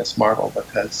arc in Miss Marvel,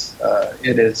 because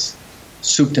it is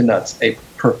soup to nuts a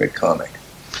perfect comic.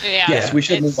 Yeah. Yes, we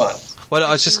should move on. Well,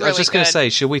 I was just really going to say,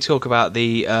 should we talk about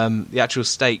the actual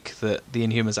stake that the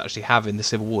Inhumans actually have in the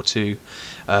Civil War II,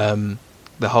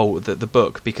 the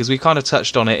book? Because we kind of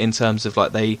touched on it in terms of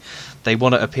like they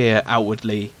want to appear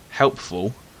outwardly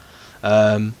helpful,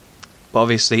 but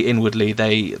obviously inwardly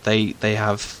they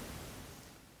have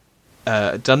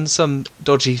done some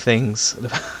dodgy things.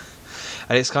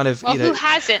 and it's kind of Well, you know, who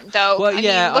hasn't though? well,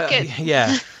 yeah, look at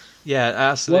yeah,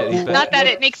 absolutely. Well, but, not that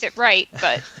it makes it right,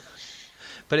 but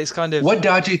but it's kind of What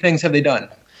dodgy things have they done?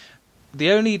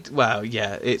 the only. Well,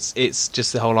 yeah, it's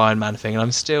just the whole Iron Man thing, and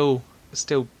I'm still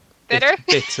bitter.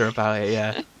 bitter about it.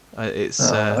 Yeah, it's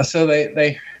So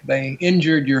they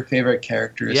injured your favorite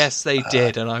characters. yes, they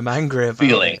did, and I'm angry about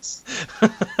Feelings.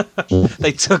 it.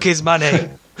 They took his money.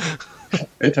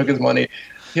 They took his money.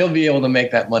 He'll be able to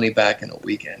make that money back in a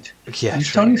weekend. Yeah, He's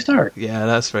true. Tony Stark. Yeah,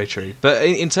 that's very true. But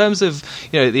in terms of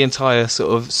the entire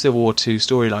sort of Civil War II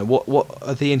storyline, what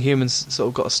are the Inhumans sort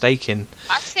of got a stake in?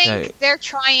 I think they're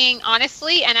trying,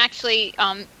 honestly, and actually,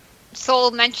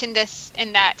 Soul mentioned this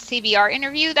in that CBR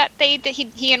interview that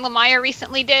he and Lemire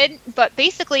recently did. But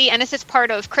basically, and this is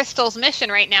part of Crystal's mission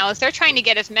right now, is they're trying to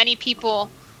get as many people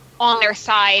on their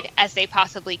side as they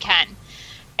possibly can.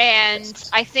 And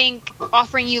I think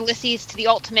offering Ulysses to the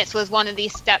Ultimates was one of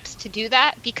these steps to do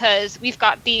that, because we've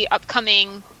got the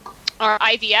upcoming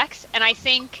IVX, and I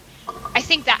think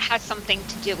that has something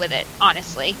to do with it,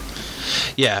 honestly.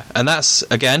 Yeah, and that's,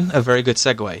 again, a very good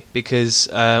segue, because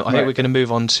I think we're going to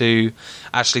move on to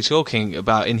actually talking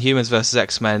about Inhumans versus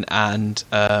X-Men and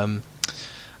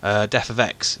Death of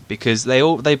X, because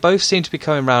they both seem to be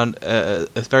coming around at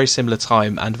a very similar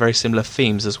time and very similar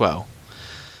themes as well.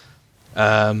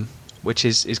 Which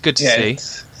is good to see.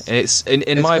 It's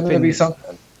in my opinion. Be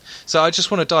something. So I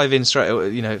just want to dive in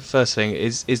straight. First thing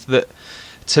is that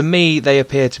to me they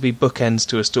appear to be bookends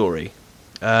to a story,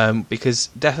 because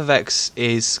Death of X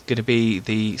is going to be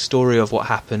the story of what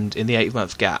happened in the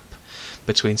 8-month gap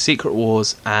between Secret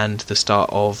Wars and the start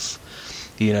of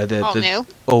the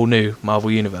all new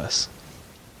Marvel Universe,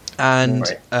 and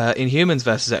Inhumans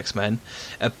versus X-Men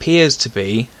appears to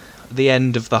be the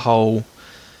end of the whole.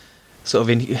 Sort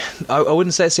of, I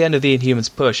wouldn't say it's the end of the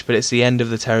Inhumans push, but it's the end of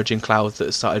the Terrigen Cloud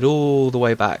that started all the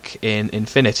way back in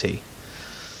Infinity.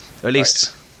 Or at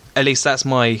least that's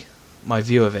my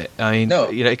view of it. I mean,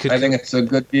 I think it's a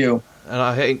good view, and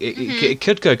I think it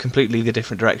could go completely the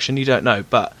different direction. You don't know,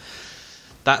 but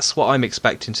that's what I'm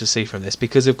expecting to see from this,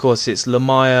 because of course it's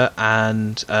Lemire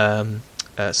and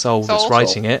Soul that's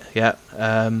writing it. Yeah,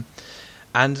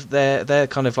 and they're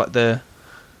kind of like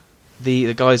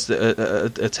the guys that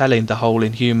are telling the whole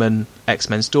Inhuman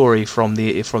X-Men story from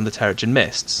the Terrigen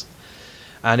Mists,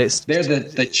 and they're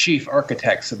the chief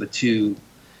architects of the two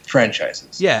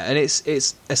franchises. Yeah, and it's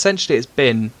essentially it's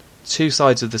been two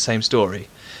sides of the same story.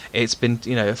 It's been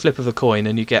a flip of a coin,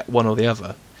 and you get one or the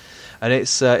other, and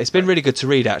it's been really good to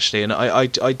read actually. And I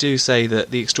do say that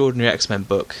the Extraordinary X-Men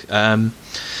book,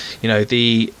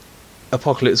 the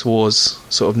Apocalypse Wars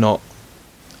sort of not.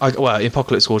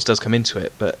 Apocalypse Wars does come into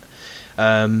it, but.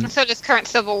 So does current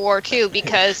Civil War too,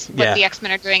 because what the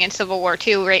X-Men are doing in Civil War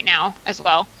 2 right now as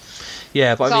well.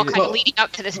 Yeah, but it's all kind of leading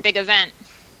up to this big event.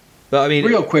 But I mean,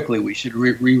 real quickly, we should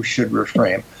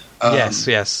reframe. Yes.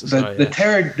 The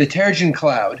Terrigen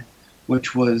Cloud,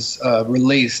 which was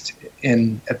released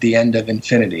at the end of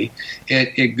Infinity,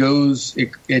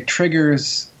 it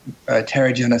triggers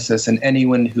Terrigenesis in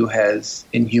anyone who has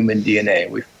Inhuman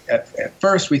DNA. At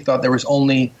first we thought there was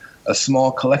only a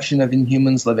small collection of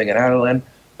Inhumans living in Attilan,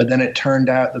 but then it turned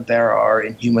out that there are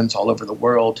Inhumans all over the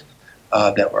world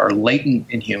that are latent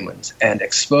Inhumans, and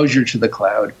exposure to the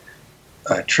cloud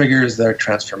triggers their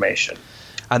transformation.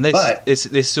 And this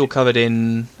is all covered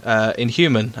in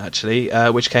Inhuman, actually,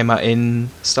 which came out in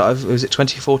start of, was it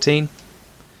 2014?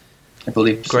 I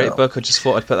believe Great book. I just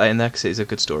thought I'd put that in there because it is a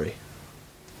good story.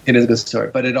 It is a good story,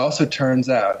 but it also turns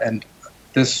out, and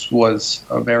this was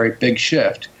a very big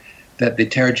shift, that the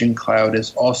Terrigen Cloud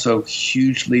is also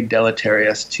hugely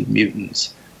deleterious to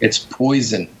mutants. It's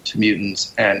poison to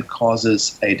mutants and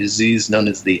causes a disease known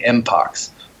as the Mpox,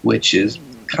 which is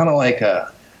kind of like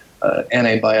a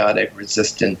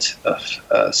antibiotic-resistant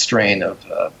strain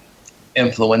of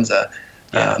influenza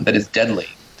that is deadly.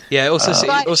 Yeah, it also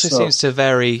seems to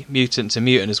vary mutant to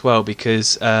mutant as well,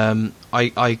 because I'm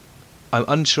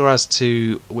unsure as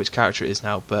to which character it is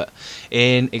now, but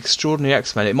in Extraordinary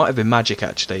X-Men, it might have been Magic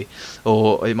actually,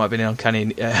 or it might have been in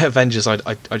Uncanny Avengers. I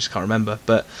just can't remember.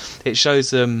 But it shows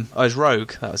them. Oh, it's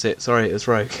Rogue. That was it. Sorry, it was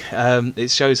Rogue.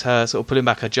 It shows her sort of pulling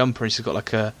back her jumper, and she's got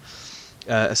like a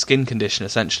skin condition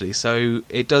essentially. So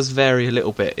it does vary a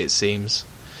little bit, it seems.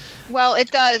 Well,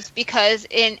 it does, because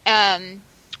in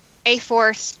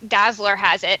A-Force, Dazzler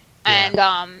has it,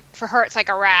 and for her it's like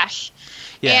a rash.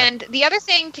 Yeah. And the other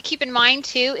thing to keep in mind,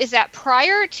 too, is that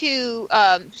prior to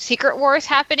Secret Wars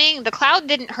happening, the Cloud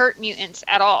didn't hurt mutants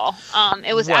at all.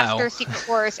 It was after Secret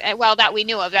Wars, that we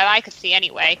knew of, that I could see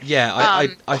anyway. Yeah,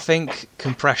 I think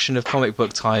compression of comic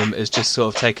book time has just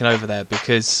sort of taken over there,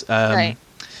 because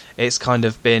it's kind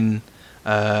of been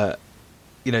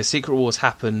Secret Wars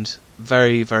happened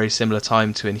very, very similar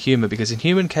time to Inhuman, because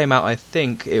Inhuman came out, I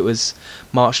think it was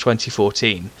March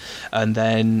 2014, and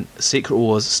then Secret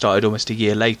Wars started almost a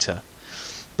year later.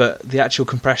 But the actual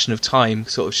compression of time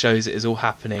sort of shows it is all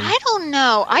happening. I don't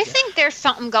know. I think there's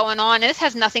something going on. And this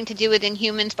has nothing to do with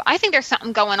Inhumans, but I think there's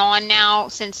something going on now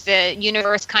since the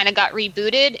universe kind of got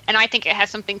rebooted, and I think it has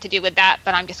something to do with that.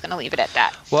 But I'm just going to leave it at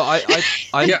that. Well,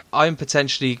 I'm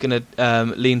potentially going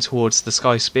to lean towards the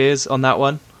Sky Spears on that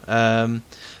one,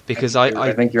 because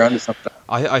I think you're onto something.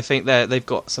 I think they've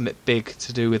got something big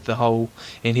to do with the whole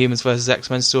Inhumans versus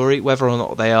X-Men story, whether or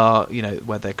not they are,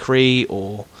 whether they're Kree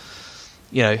or.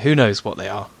 Who knows what they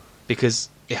are, because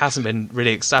it hasn't been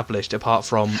really established apart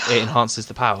from it enhances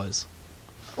the powers.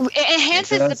 It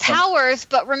enhances the powers,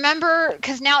 but remember,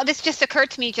 because now this just occurred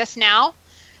to me just now,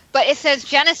 but it says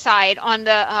genocide on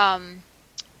the,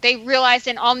 they realized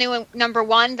in All New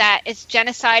 #1 that it's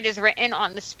genocide is written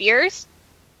on the spears.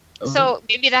 Oh. So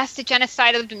maybe that's the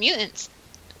genocide of the mutants.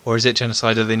 Or is it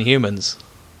genocide of the Inhumans?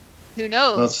 Who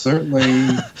knows? Well,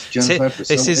 certainly genocide for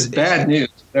some. It's bad news.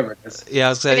 Whatever it is. Yeah, I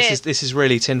was saying this is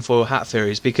really tinfoil hat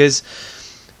theories, because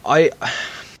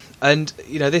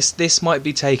this might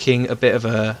be taking a bit of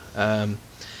a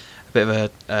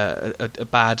bad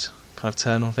kind of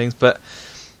turn on things, but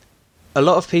a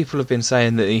lot of people have been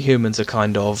saying that the Humans are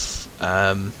kind of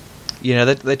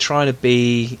they're trying to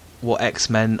be what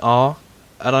X-Men are,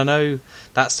 and I know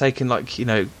that's taken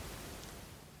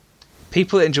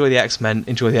people that enjoy the X-Men,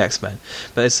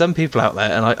 but there's some people out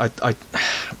there, and I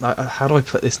how do I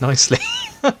put this nicely?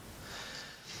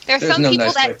 There's some people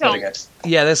nice that don't.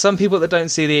 Yeah, there's some people that don't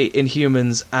see the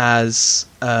Inhumans as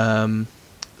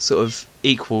sort of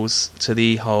equals to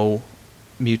the whole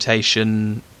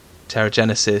mutation,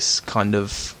 Terrigenesis kind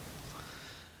of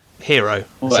hero,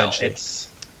 essentially.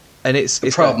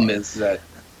 The problem is that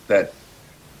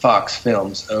Fox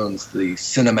Films owns the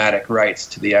cinematic rights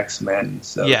to the X-Men,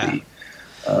 so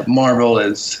Marvel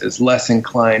is less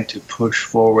inclined to push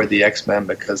forward the X-Men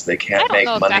because they can't make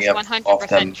money off them.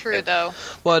 100% true, though.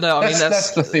 Well, no,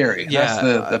 that's the theory. Yeah,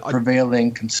 that's the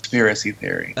prevailing conspiracy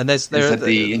theory. And the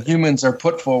Inhumans are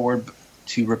put forward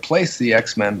to replace the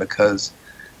X-Men because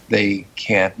they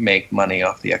can't make money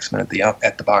off the X-Men at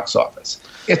the box office.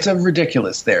 It's a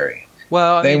ridiculous theory.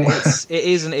 Well, it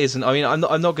is and isn't. I mean, I'm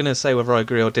not going to say whether I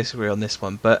agree or disagree on this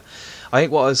one, but I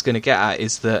think what I was going to get at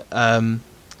is that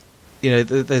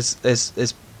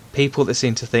there's people that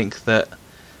seem to think that,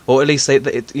 or at least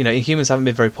Inhumans haven't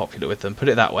been very popular with them. Put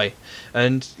it that way.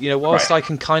 And whilst I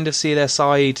can kind of see their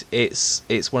side,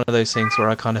 it's one of those things where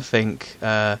I kind of think,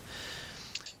 they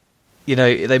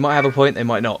might have a point, they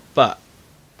might not. But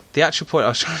the actual point I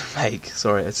was trying to make,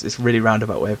 sorry, it's a really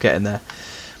roundabout way of getting there,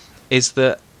 is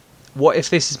that. What if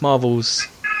this is Marvel's...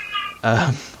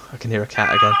 I can hear a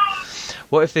cat again.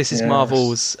 What if this is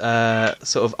Marvel's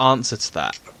sort of answer to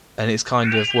that? And it's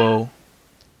kind of, well...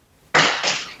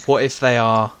 What if they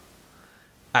are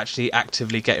actually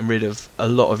actively getting rid of a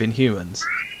lot of Inhumans?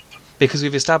 Because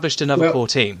we've established another core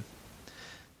team.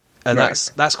 And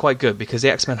that's quite good, because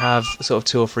the X-Men have sort of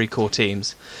 2 or 3 core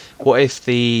teams. What if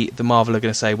the Marvel are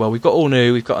going to say, well, we've got All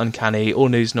New, we've got Uncanny, All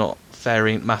New's not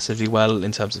faring massively well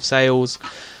in terms of sales...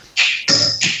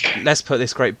 Let's put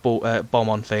this great bomb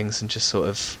on things and just sort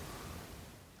of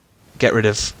get rid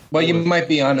of... Well, you might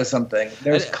be onto something.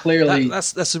 There's clearly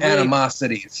that's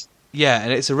animosities. Yeah,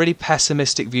 and it's a really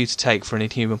pessimistic view to take for an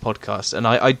Inhuman podcast, and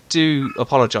I do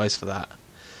apologise for that.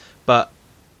 But,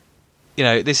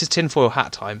 this is tinfoil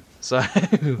hat time, so...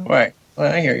 Right.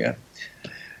 Well, I hear you.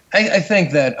 I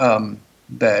think that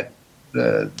that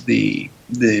the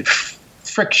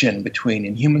friction between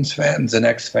Inhumans fans and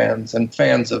X fans and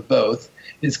fans of both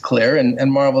is clear,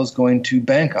 and Marvel is going to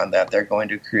bank on that. They're going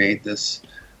to create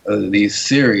these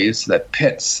series that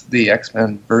pits the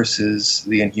X-Men versus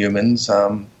the Inhumans,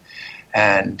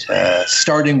 and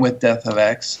starting with Death of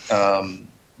X,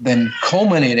 then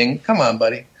culminating in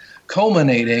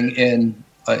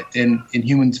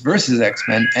Inhumans versus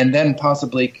X-Men, and then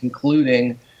possibly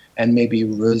concluding and maybe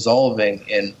resolving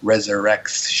in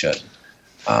Resurrection.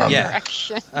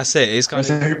 That's it. It's kind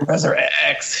of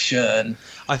Resurrection.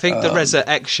 I think the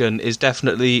Resurrection is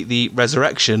definitely the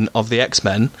resurrection of the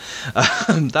X-Men.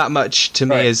 That much to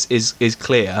me is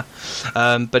clear.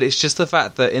 But it's just the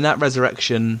fact that in that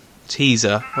Resurrection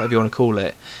teaser, whatever you want to call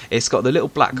it, it's got the little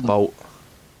black bolt.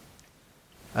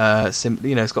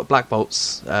 It's got black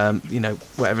bolts.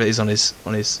 Whatever it is on his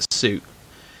suit.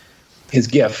 His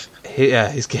GIF.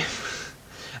 His GIF.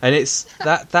 And it's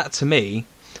that to me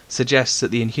suggests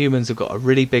that the Inhumans have got a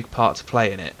really big part to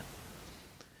play in it.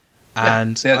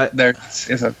 And it's a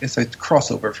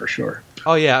crossover for sure.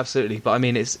 Oh yeah, absolutely. But I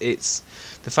mean, it's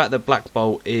the fact that Black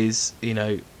Bolt is,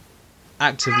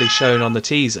 actively shown on the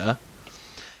teaser.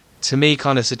 To me,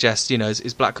 kind of suggests,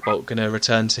 is Black Bolt going to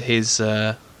return to his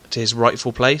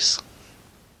rightful place?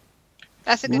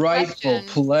 That's a good rightful question.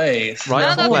 place. I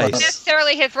Rightful don't know if place. it's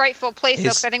necessarily his rightful place, though,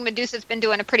 His- because I think Medusa's been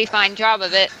doing a pretty fine job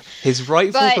of it. His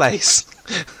rightful But- place.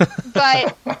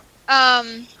 But,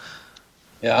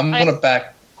 Yeah, I'm going to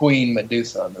back Queen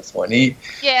Medusa on this one. He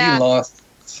yeah. lost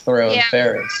his throne Yeah.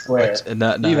 fair and square.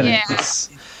 No, Even Yeah.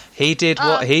 he did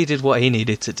what he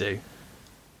needed to do.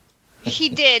 He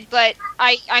did, but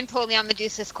I'm totally on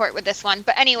Medusa's court with this one.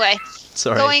 But anyway,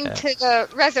 Sorry. going yeah. to the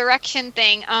resurrection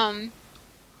thing,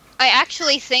 I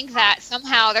actually think that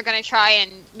somehow they're going to try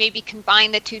and maybe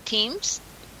combine the two teams.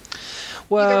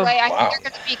 Well, Either way, I wow. think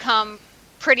they're going to become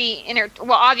pretty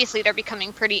well, obviously they're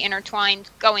becoming pretty intertwined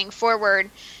going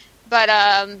forward. But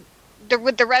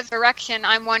with the resurrection,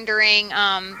 I'm wondering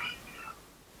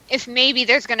if maybe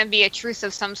there's going to be a truce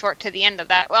of some sort to the end of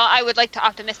that. Well, I would like to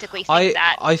optimistically think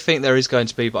that. I think there is going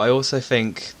to be, but I also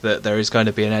think that there is going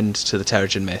to be an end to the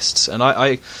Terrigen Mists, and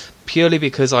I purely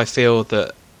because I feel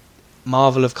that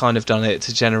Marvel have kind of done it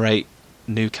to generate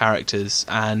new characters,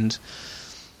 and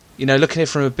looking at it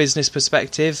from a business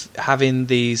perspective, having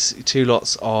these two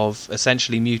lots of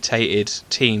essentially mutated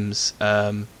teams,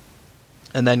 and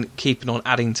then keeping on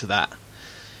adding to that.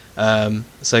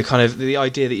 So kind of the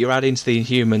idea that you're adding to the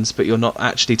Inhumans, but you're not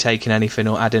actually taking anything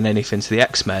or adding anything to the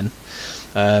X-Men.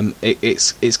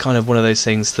 It's kind of one of those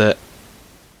things that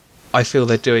I feel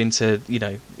they're doing to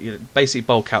basically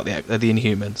bulk out the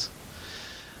Inhumans.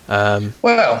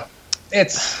 Well,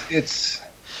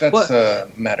 that's a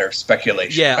matter of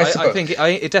speculation. Yeah, I suppose. think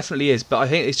it definitely is, but I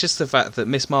think it's just the fact that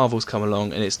Miss Marvel's come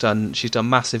along and she's done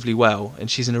massively well, and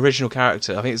she's an original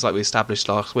character. I think it's like we established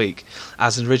last week.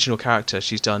 As an original character,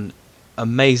 she's done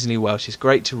amazingly well. She's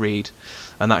great to read,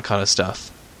 and that kind of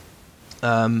stuff.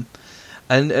 And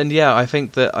yeah, I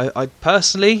think that I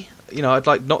personally, I'd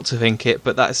like not to think it,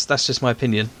 but that's just my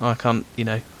opinion. I can't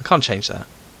change that.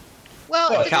 Well,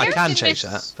 Well, the I can Terrigen change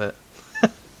Mists- that,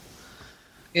 but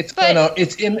It's But-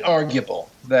 it's inarguable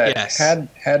that Yes.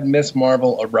 had Miss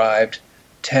Marvel arrived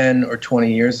 10 or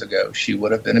 20 years ago, she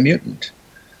would have been a mutant.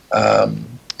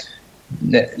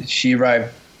 She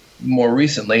arrived more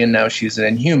recently, and now she's an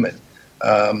Inhuman.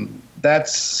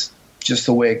 That's just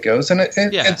the way it goes, and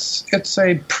it's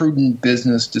a prudent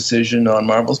business decision on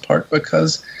Marvel's part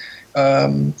because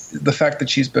the fact that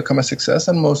she's become a success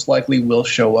and most likely will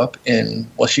show up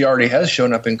she already has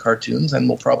shown up in cartoons and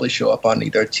will probably show up on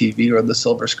either TV or the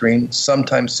silver screen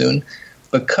sometime soon.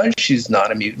 Because she's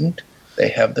not a mutant, they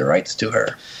have the rights to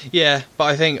her. yeah. But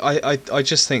I think I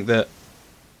just think that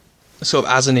sort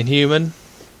of as an Inhuman,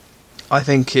 I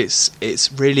think it's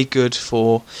really good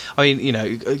for. I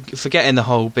mean, forgetting the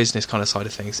whole business kind of side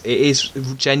of things, it is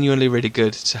genuinely really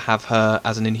good to have her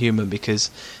as an Inhuman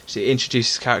because she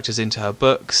introduces characters into her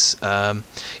books.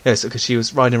 Because she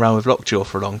was riding around with Lockjaw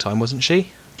for a long time, wasn't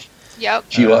she? Yep.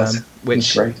 She was.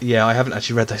 Which, Great. yeah, I haven't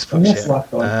actually read those books Yes, yet.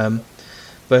 Lockjaw.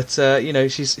 But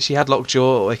she had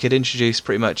Lockjaw. They could introduce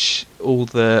pretty much all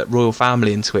the royal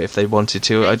family into it if they wanted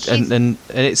to, and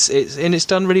it's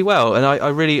done really well. And I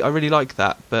really like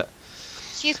that. But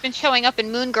She's been showing up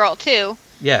in Moon Girl too,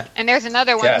 yeah, and there's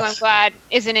another one who I'm Yes. glad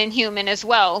is an Inhuman as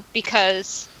well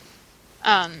because.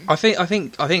 I think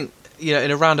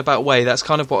in a roundabout way that's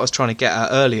kind of what I was trying to get at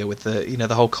earlier with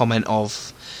the whole comment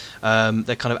of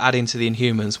they're kind of adding to the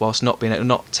Inhumans whilst not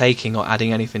taking or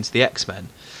adding anything to the X-Men.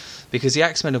 Because the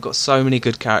X-Men have got so many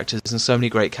good characters and so many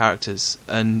great characters,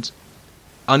 and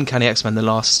Uncanny X-Men,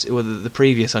 the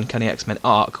previous Uncanny X-Men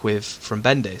arc from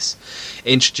Bendis,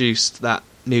 introduced that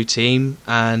new team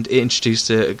and it introduced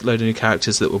a load of new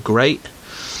characters that were great.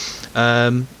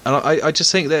 And I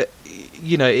just think that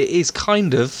it is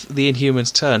kind of the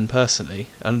Inhumans' turn personally,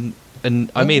 and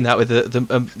I mean that with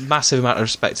a massive amount of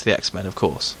respect to the X-Men, of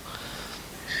course.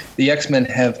 The X-Men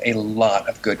have a lot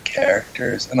of good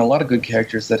characters, and a lot of good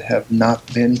characters that have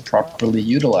not been properly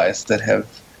utilized, that have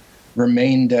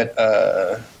remained at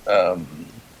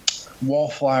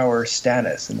wallflower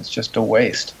status, and it's just a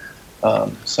waste.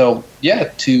 So,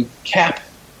 yeah, to cap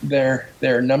their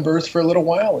numbers for a little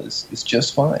while is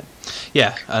just fine.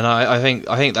 Yeah, and I think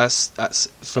that's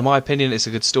for my opinion, it's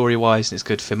a good story wise and it's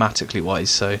good thematically wise.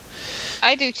 So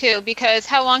I do too, because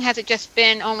how long has it just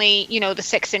been only the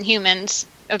 6 Inhumans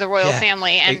of the royal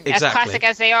family, and exactly. as classic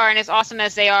as they are and as awesome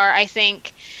as they are, I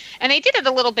think, and they did it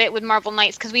a little bit with Marvel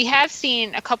Knights because we have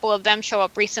seen a couple of them show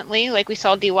up recently, like we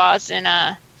saw Diwaz in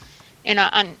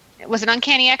Was it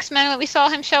Uncanny X-Men that we saw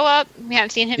him show up? We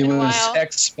haven't seen him in a while. It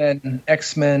was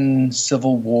X-Men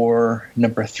Civil War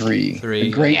 #3.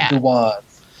 The Great Duwaz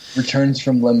returns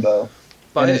from limbo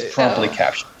and is promptly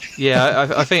captured.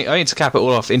 Yeah, I think to cap it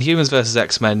all off, Inhumans versus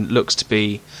X-Men looks to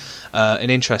be an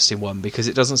interesting one because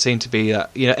it doesn't seem to be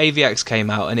that, AVX came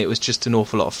out and it was just an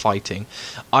awful lot of fighting.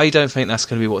 I don't think that's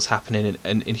going to be what's happening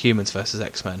in Inhumans versus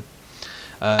X-Men.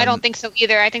 I don't think so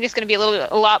either. I think it's going to be a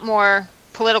lot more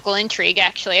political intrigue,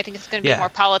 actually. I think it's going to be more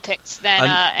politics than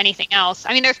anything else.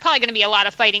 I mean, there's probably going to be a lot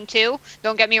of fighting too,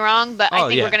 don't get me wrong, but I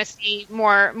think we're going to see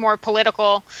more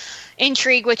political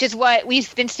intrigue, which is what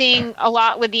we've been seeing a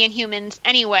lot with the Inhumans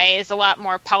anyway, is a lot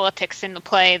more politics in the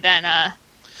play than...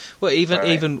 Well,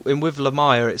 even with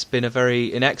Lemire, it's been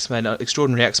in X-Men,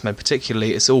 Extraordinary X-Men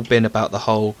particularly, it's all been about the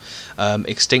whole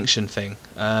extinction thing.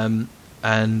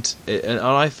 And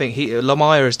I think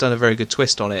Lemire has done a very good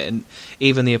twist on it, and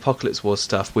even the Apocalypse Wars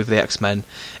stuff with the X-Men,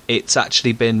 it's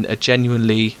actually been a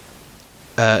genuinely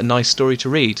nice story to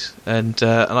read, and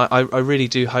I really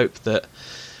do hope that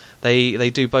they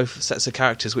do both sets of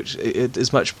characters, which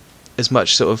as much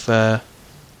sort of I've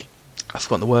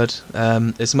forgotten the word,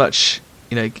 as much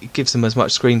gives them as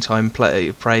much screen time,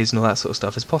 praise, and all that sort of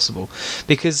stuff as possible,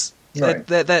 because. Right.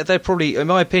 They're probably, in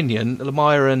my opinion,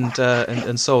 Lemire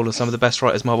and Soule are some of the best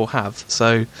writers Marvel have.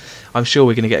 So I'm sure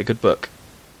we're going to get a good book.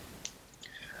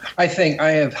 I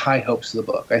have high hopes of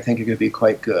the book. I think it could be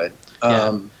quite good.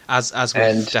 As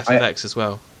with Death of X as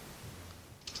well.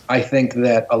 I think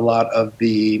that a lot of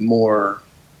the more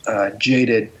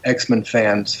jaded X-Men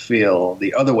fans feel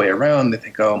the other way around. They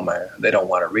think, they don't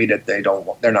want to read it.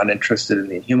 They're not interested in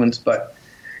the Inhumans, but.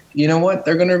 You know what?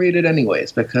 They're going to read it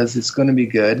anyways because it's going to be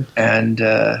good. And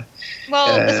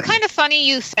it's kind of funny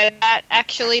you said that,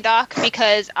 actually, Doc,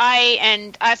 because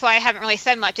that's why I haven't really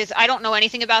said much. Is I don't know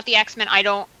anything about the X-Men. I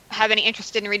don't have any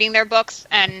interest in reading their books,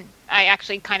 and I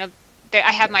actually I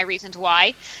have my reasons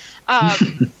why.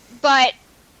 But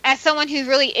as someone who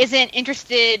really isn't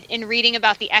interested in reading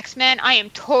about the X-Men, I am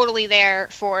totally there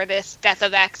for this Death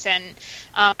of X and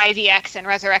IVX and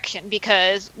Resurrection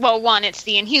because, well, one, it's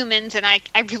the Inhumans, and I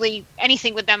really,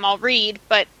 anything with them I'll read,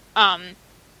 but I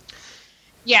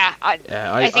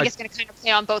think it's going to kind of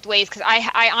play on both ways because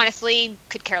I honestly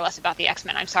could care less about the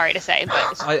X-Men, I'm sorry to say.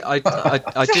 But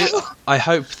I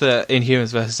hope that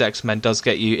Inhumans vs. X-Men does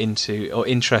get you into, or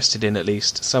interested in at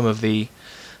least, some of the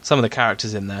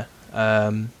characters in there.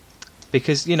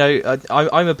 Because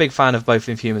I'm a big fan of both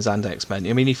Inhumans and X-Men.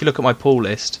 I mean, if you look at my pull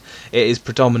list, it is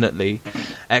predominantly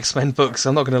X-Men books.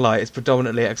 I'm not going to lie, it's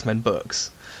predominantly X-Men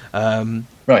books.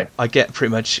 Right. I get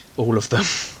pretty much all of them.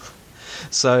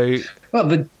 So, well,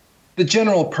 the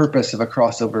general purpose of a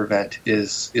crossover event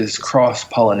is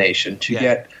cross-pollination to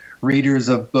get readers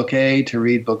of Book A to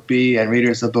read Book B and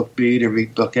readers of Book B to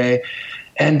read Book A.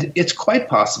 And it's quite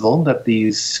possible that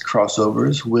these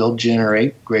crossovers will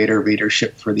generate greater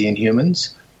readership for the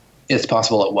Inhumans. It's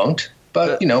possible it won't,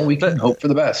 but we can hope for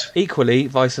the best. Equally,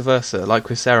 vice versa. Like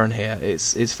with Saren here,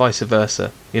 it's vice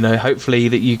versa. Hopefully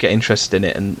that you get interested in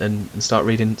it and start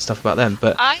reading stuff about them.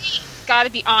 But I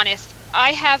gotta be honest,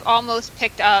 I have almost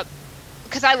picked up,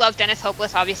 because I love Dennis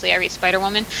Hopeless. Obviously, I read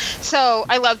Spider-Woman, so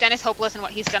I love Dennis Hopeless and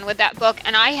what he's done with that book.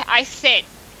 And I sit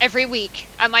every week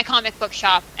at my comic book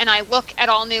shop, and I look at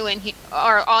all new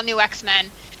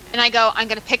X-Men, and I go, I'm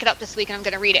going to pick it up this week, and I'm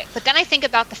going to read it. But then I think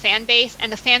about the fan base,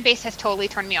 and the fan base has totally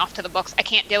turned me off to the books. I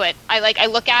can't do it. I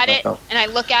look at it, and I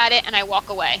look at it, and I walk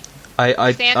away.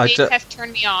 The fan base has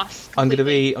turned me off. I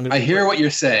hear what you're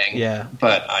saying. Yeah,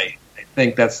 but I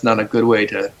think that's not a good way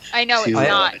to. I know it's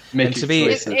not. Make your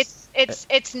choices.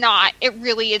 It's not. It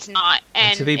really is not,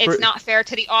 and it's not fair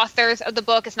to the authors of the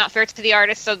book. It's not fair to the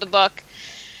artists of the book.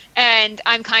 And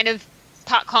I'm kind of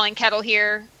pot calling kettle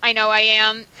here. I know I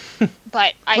am,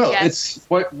 but it's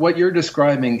what you're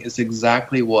describing is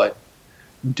exactly what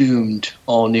doomed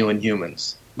all new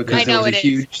Inhumans, because there was a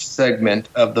huge segment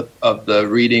of the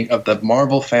reading of the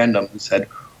Marvel fandom who said,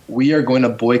 "We are going to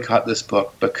boycott this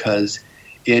book because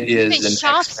it is." Even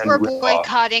shops were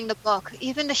boycotting the book.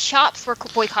 Even the shops were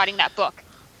boycotting that book.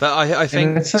 But I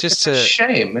think it's a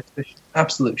shame. It's an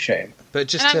absolute shame.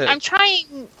 But I'm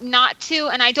trying not to,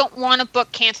 and I don't want a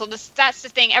book canceled. That's the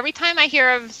thing. Every time I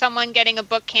hear of someone getting a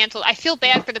book canceled, I feel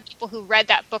bad for the people who read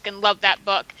that book and loved that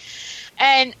book.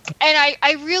 And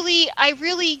I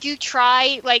really do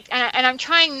try, and I'm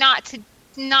trying not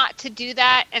to do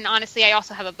that. And honestly, I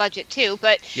also have a budget too.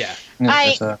 But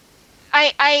I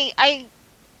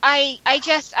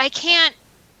can't.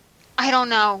 I don't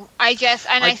know. I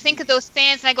think of those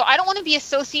fans, and I go, I don't want to be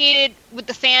associated with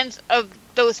the fans of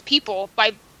those people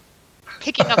by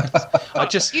picking up this book. I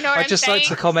just you know what I'm saying? like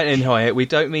to comment in here. We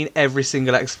don't mean every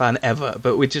single X fan ever,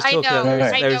 but we're just talking about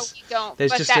I know we don't.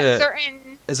 There's but just that a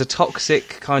certain. there's a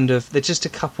toxic kind of. There's just a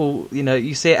couple.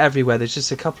 You see it everywhere. There's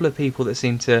just a couple of people that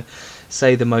seem to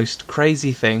say the most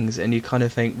crazy things, and you kind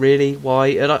of think, really, why?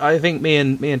 And I think me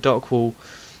and Doc will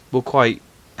quite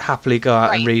happily go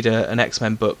out and read an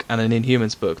X-Men book and an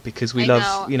Inhumans book because we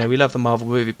love we love the Marvel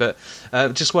movie. But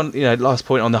just one last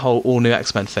point on the whole all new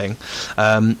X-Men thing.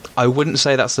 I wouldn't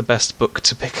say that's the best book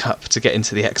to pick up to get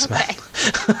into the X-Men. Okay.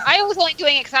 I was only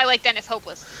doing it because I like Dennis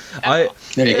Hopeless. There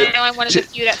you go. I know I'm one of the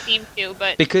few that seem to,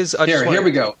 but because here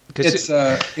we go.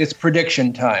 It's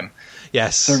prediction time.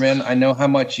 Yes, Sermin, I know how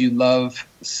much you love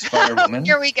Spider-Woman.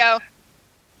 Here we go.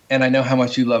 And I know how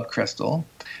much you love Crystal.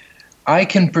 I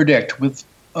can predict with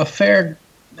a fair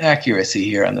accuracy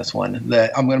here on this one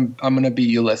that I'm going to be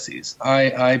Ulysses.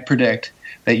 I predict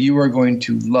that you are going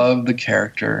to love the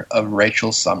character of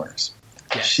Rachel Summers.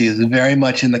 Yes. She is very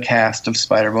much in the cast of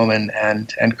Spider-Woman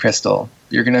and Crystal.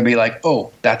 You're going to be like,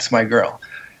 oh, that's my girl.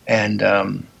 And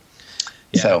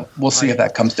so we'll see if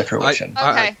that comes to fruition.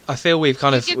 Okay. I feel we've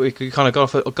kind of gone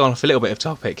off a little bit of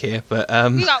topic here, but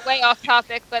we got way off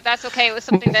topic, but that's okay. It was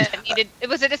something that needed. It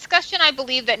was a discussion I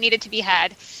believe that needed to be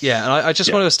had. Yeah, and I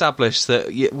just want to establish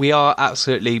that we are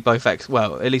absolutely both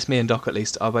at least me and Doc at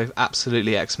least are both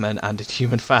absolutely X-Men and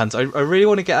Inhuman fans. I really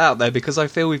want to get out there because I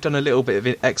feel we've done a little bit of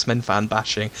X-Men fan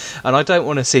bashing, and I don't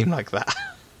want to seem like that.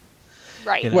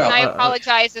 Right. Well, and I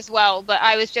apologize as well, but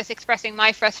I was just expressing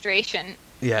my frustration.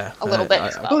 Yeah, a little bit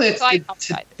as well. It's to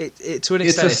an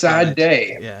extent, it's a sad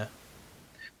day. Yeah,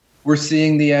 we're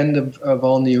seeing the end of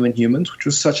All New Inhumans, which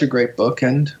was such a great book,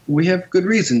 and we have good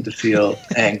reason to feel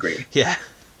angry. Yeah,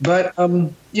 but I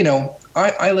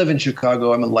live in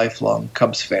Chicago. I'm a lifelong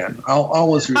Cubs fan. I'll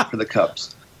always root for the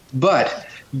Cubs, but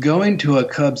going to a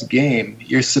Cubs game,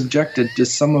 you're subjected to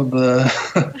some of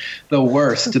the the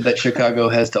worst that Chicago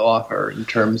has to offer in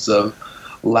terms of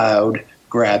loud,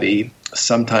 grabby,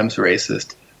 sometimes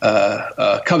racist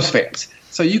Cubs fans.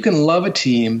 So you can love a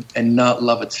team and not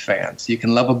love its fans. You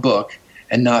can love a book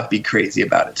and not be crazy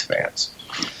about its fans.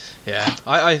 Yeah,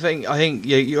 I think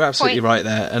you're absolutely right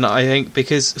there, and I think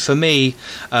because for me,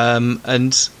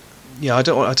 and I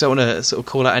don't want to sort of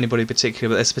call out anybody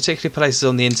particular, but there's particular places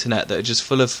on the internet that are just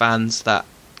full of fans that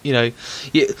the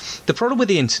problem with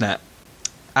the internet.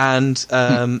 And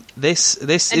this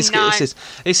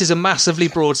is a massively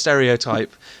broad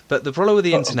stereotype, but the problem with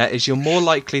the internet is you're more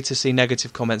likely to see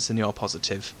negative comments than you are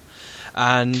positive.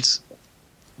 And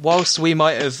whilst we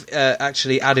might have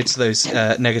actually added to those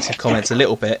negative comments a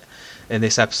little bit in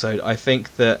this episode, I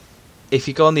think that if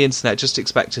you go on the internet, just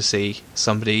expect to see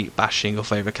somebody bashing your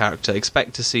favourite character.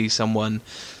 Expect to see someone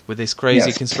with this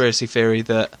crazy conspiracy theory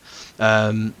that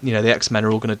the X-Men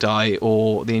are all going to die,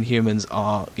 or the Inhumans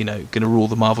are going to rule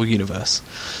the Marvel universe.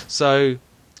 So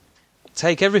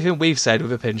take everything we've said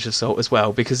with a pinch of salt as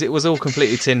well, because it was all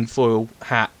completely tinfoil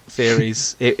hat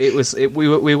theories.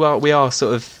 We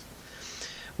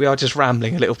are just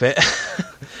rambling a little bit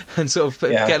and sort of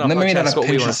getting off our chest what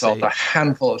we want to see. A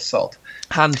handful of salt.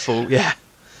 Handful, yeah.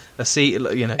 A sea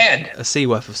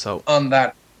worth of salt. On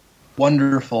that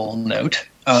wonderful note,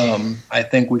 I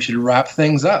think we should wrap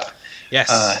things up. Yes.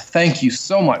 Thank you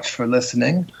so much for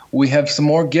listening. We have some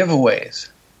more giveaways.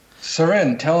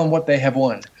 Seren, tell them what they have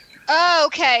won. Oh,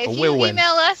 okay. If you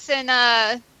email us and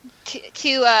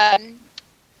to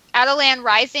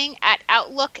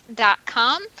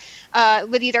AdelanRising@outlook.com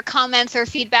with either comments or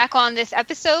feedback on this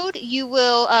episode, you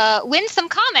will win some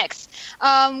comics.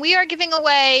 We are giving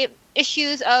away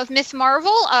issues of Miss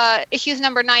Marvel, issues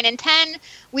number 9 and 10.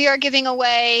 We are giving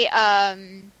away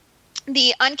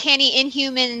the Uncanny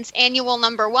Inhumans annual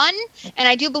number 1, and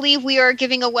I do believe we are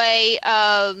giving away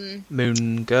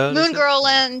Moon Girl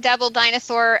and Devil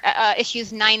Dinosaur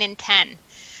issues 9 and 10.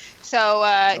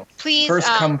 So please, first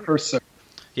come, first serve.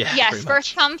 Yeah, yes,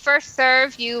 first come, first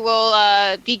serve. You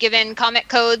will be given comic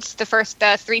codes. The first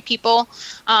 3 people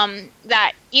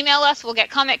that email us will get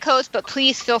comic codes, but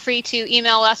please feel free to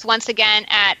email us once again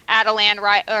at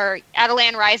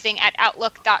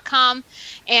AdelanRising@outlook.com,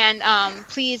 and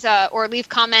please or leave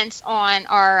comments on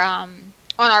our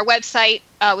website,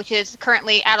 which is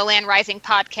currently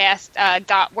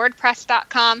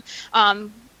AdelanRisingPodcast.wordpress.com.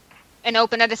 And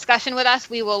open a discussion with us.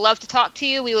 We will love to talk to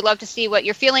you. We would love to see what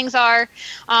your feelings are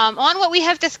on what we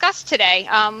have discussed today,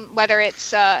 whether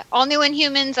it's All New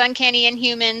Inhumans, Uncanny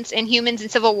Inhumans, Inhumans in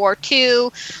Civil War II,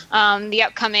 the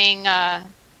upcoming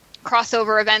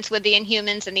crossover events with the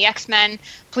Inhumans and the X-Men.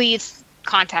 Please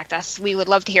contact us. We would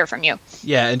love to hear from you.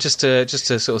 Yeah, and just to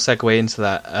sort of segue into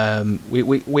that,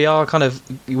 we are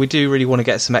we do really want to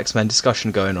get some X-Men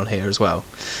discussion going on here as well,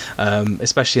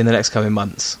 especially in the next coming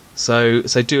months. So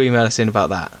do email us in about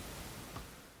that.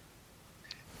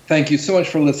 Thank you so much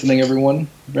for listening, everyone.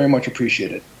 Very much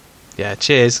appreciate it. Yeah,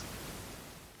 cheers.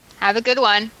 Have a good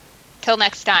one. Till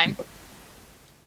next time.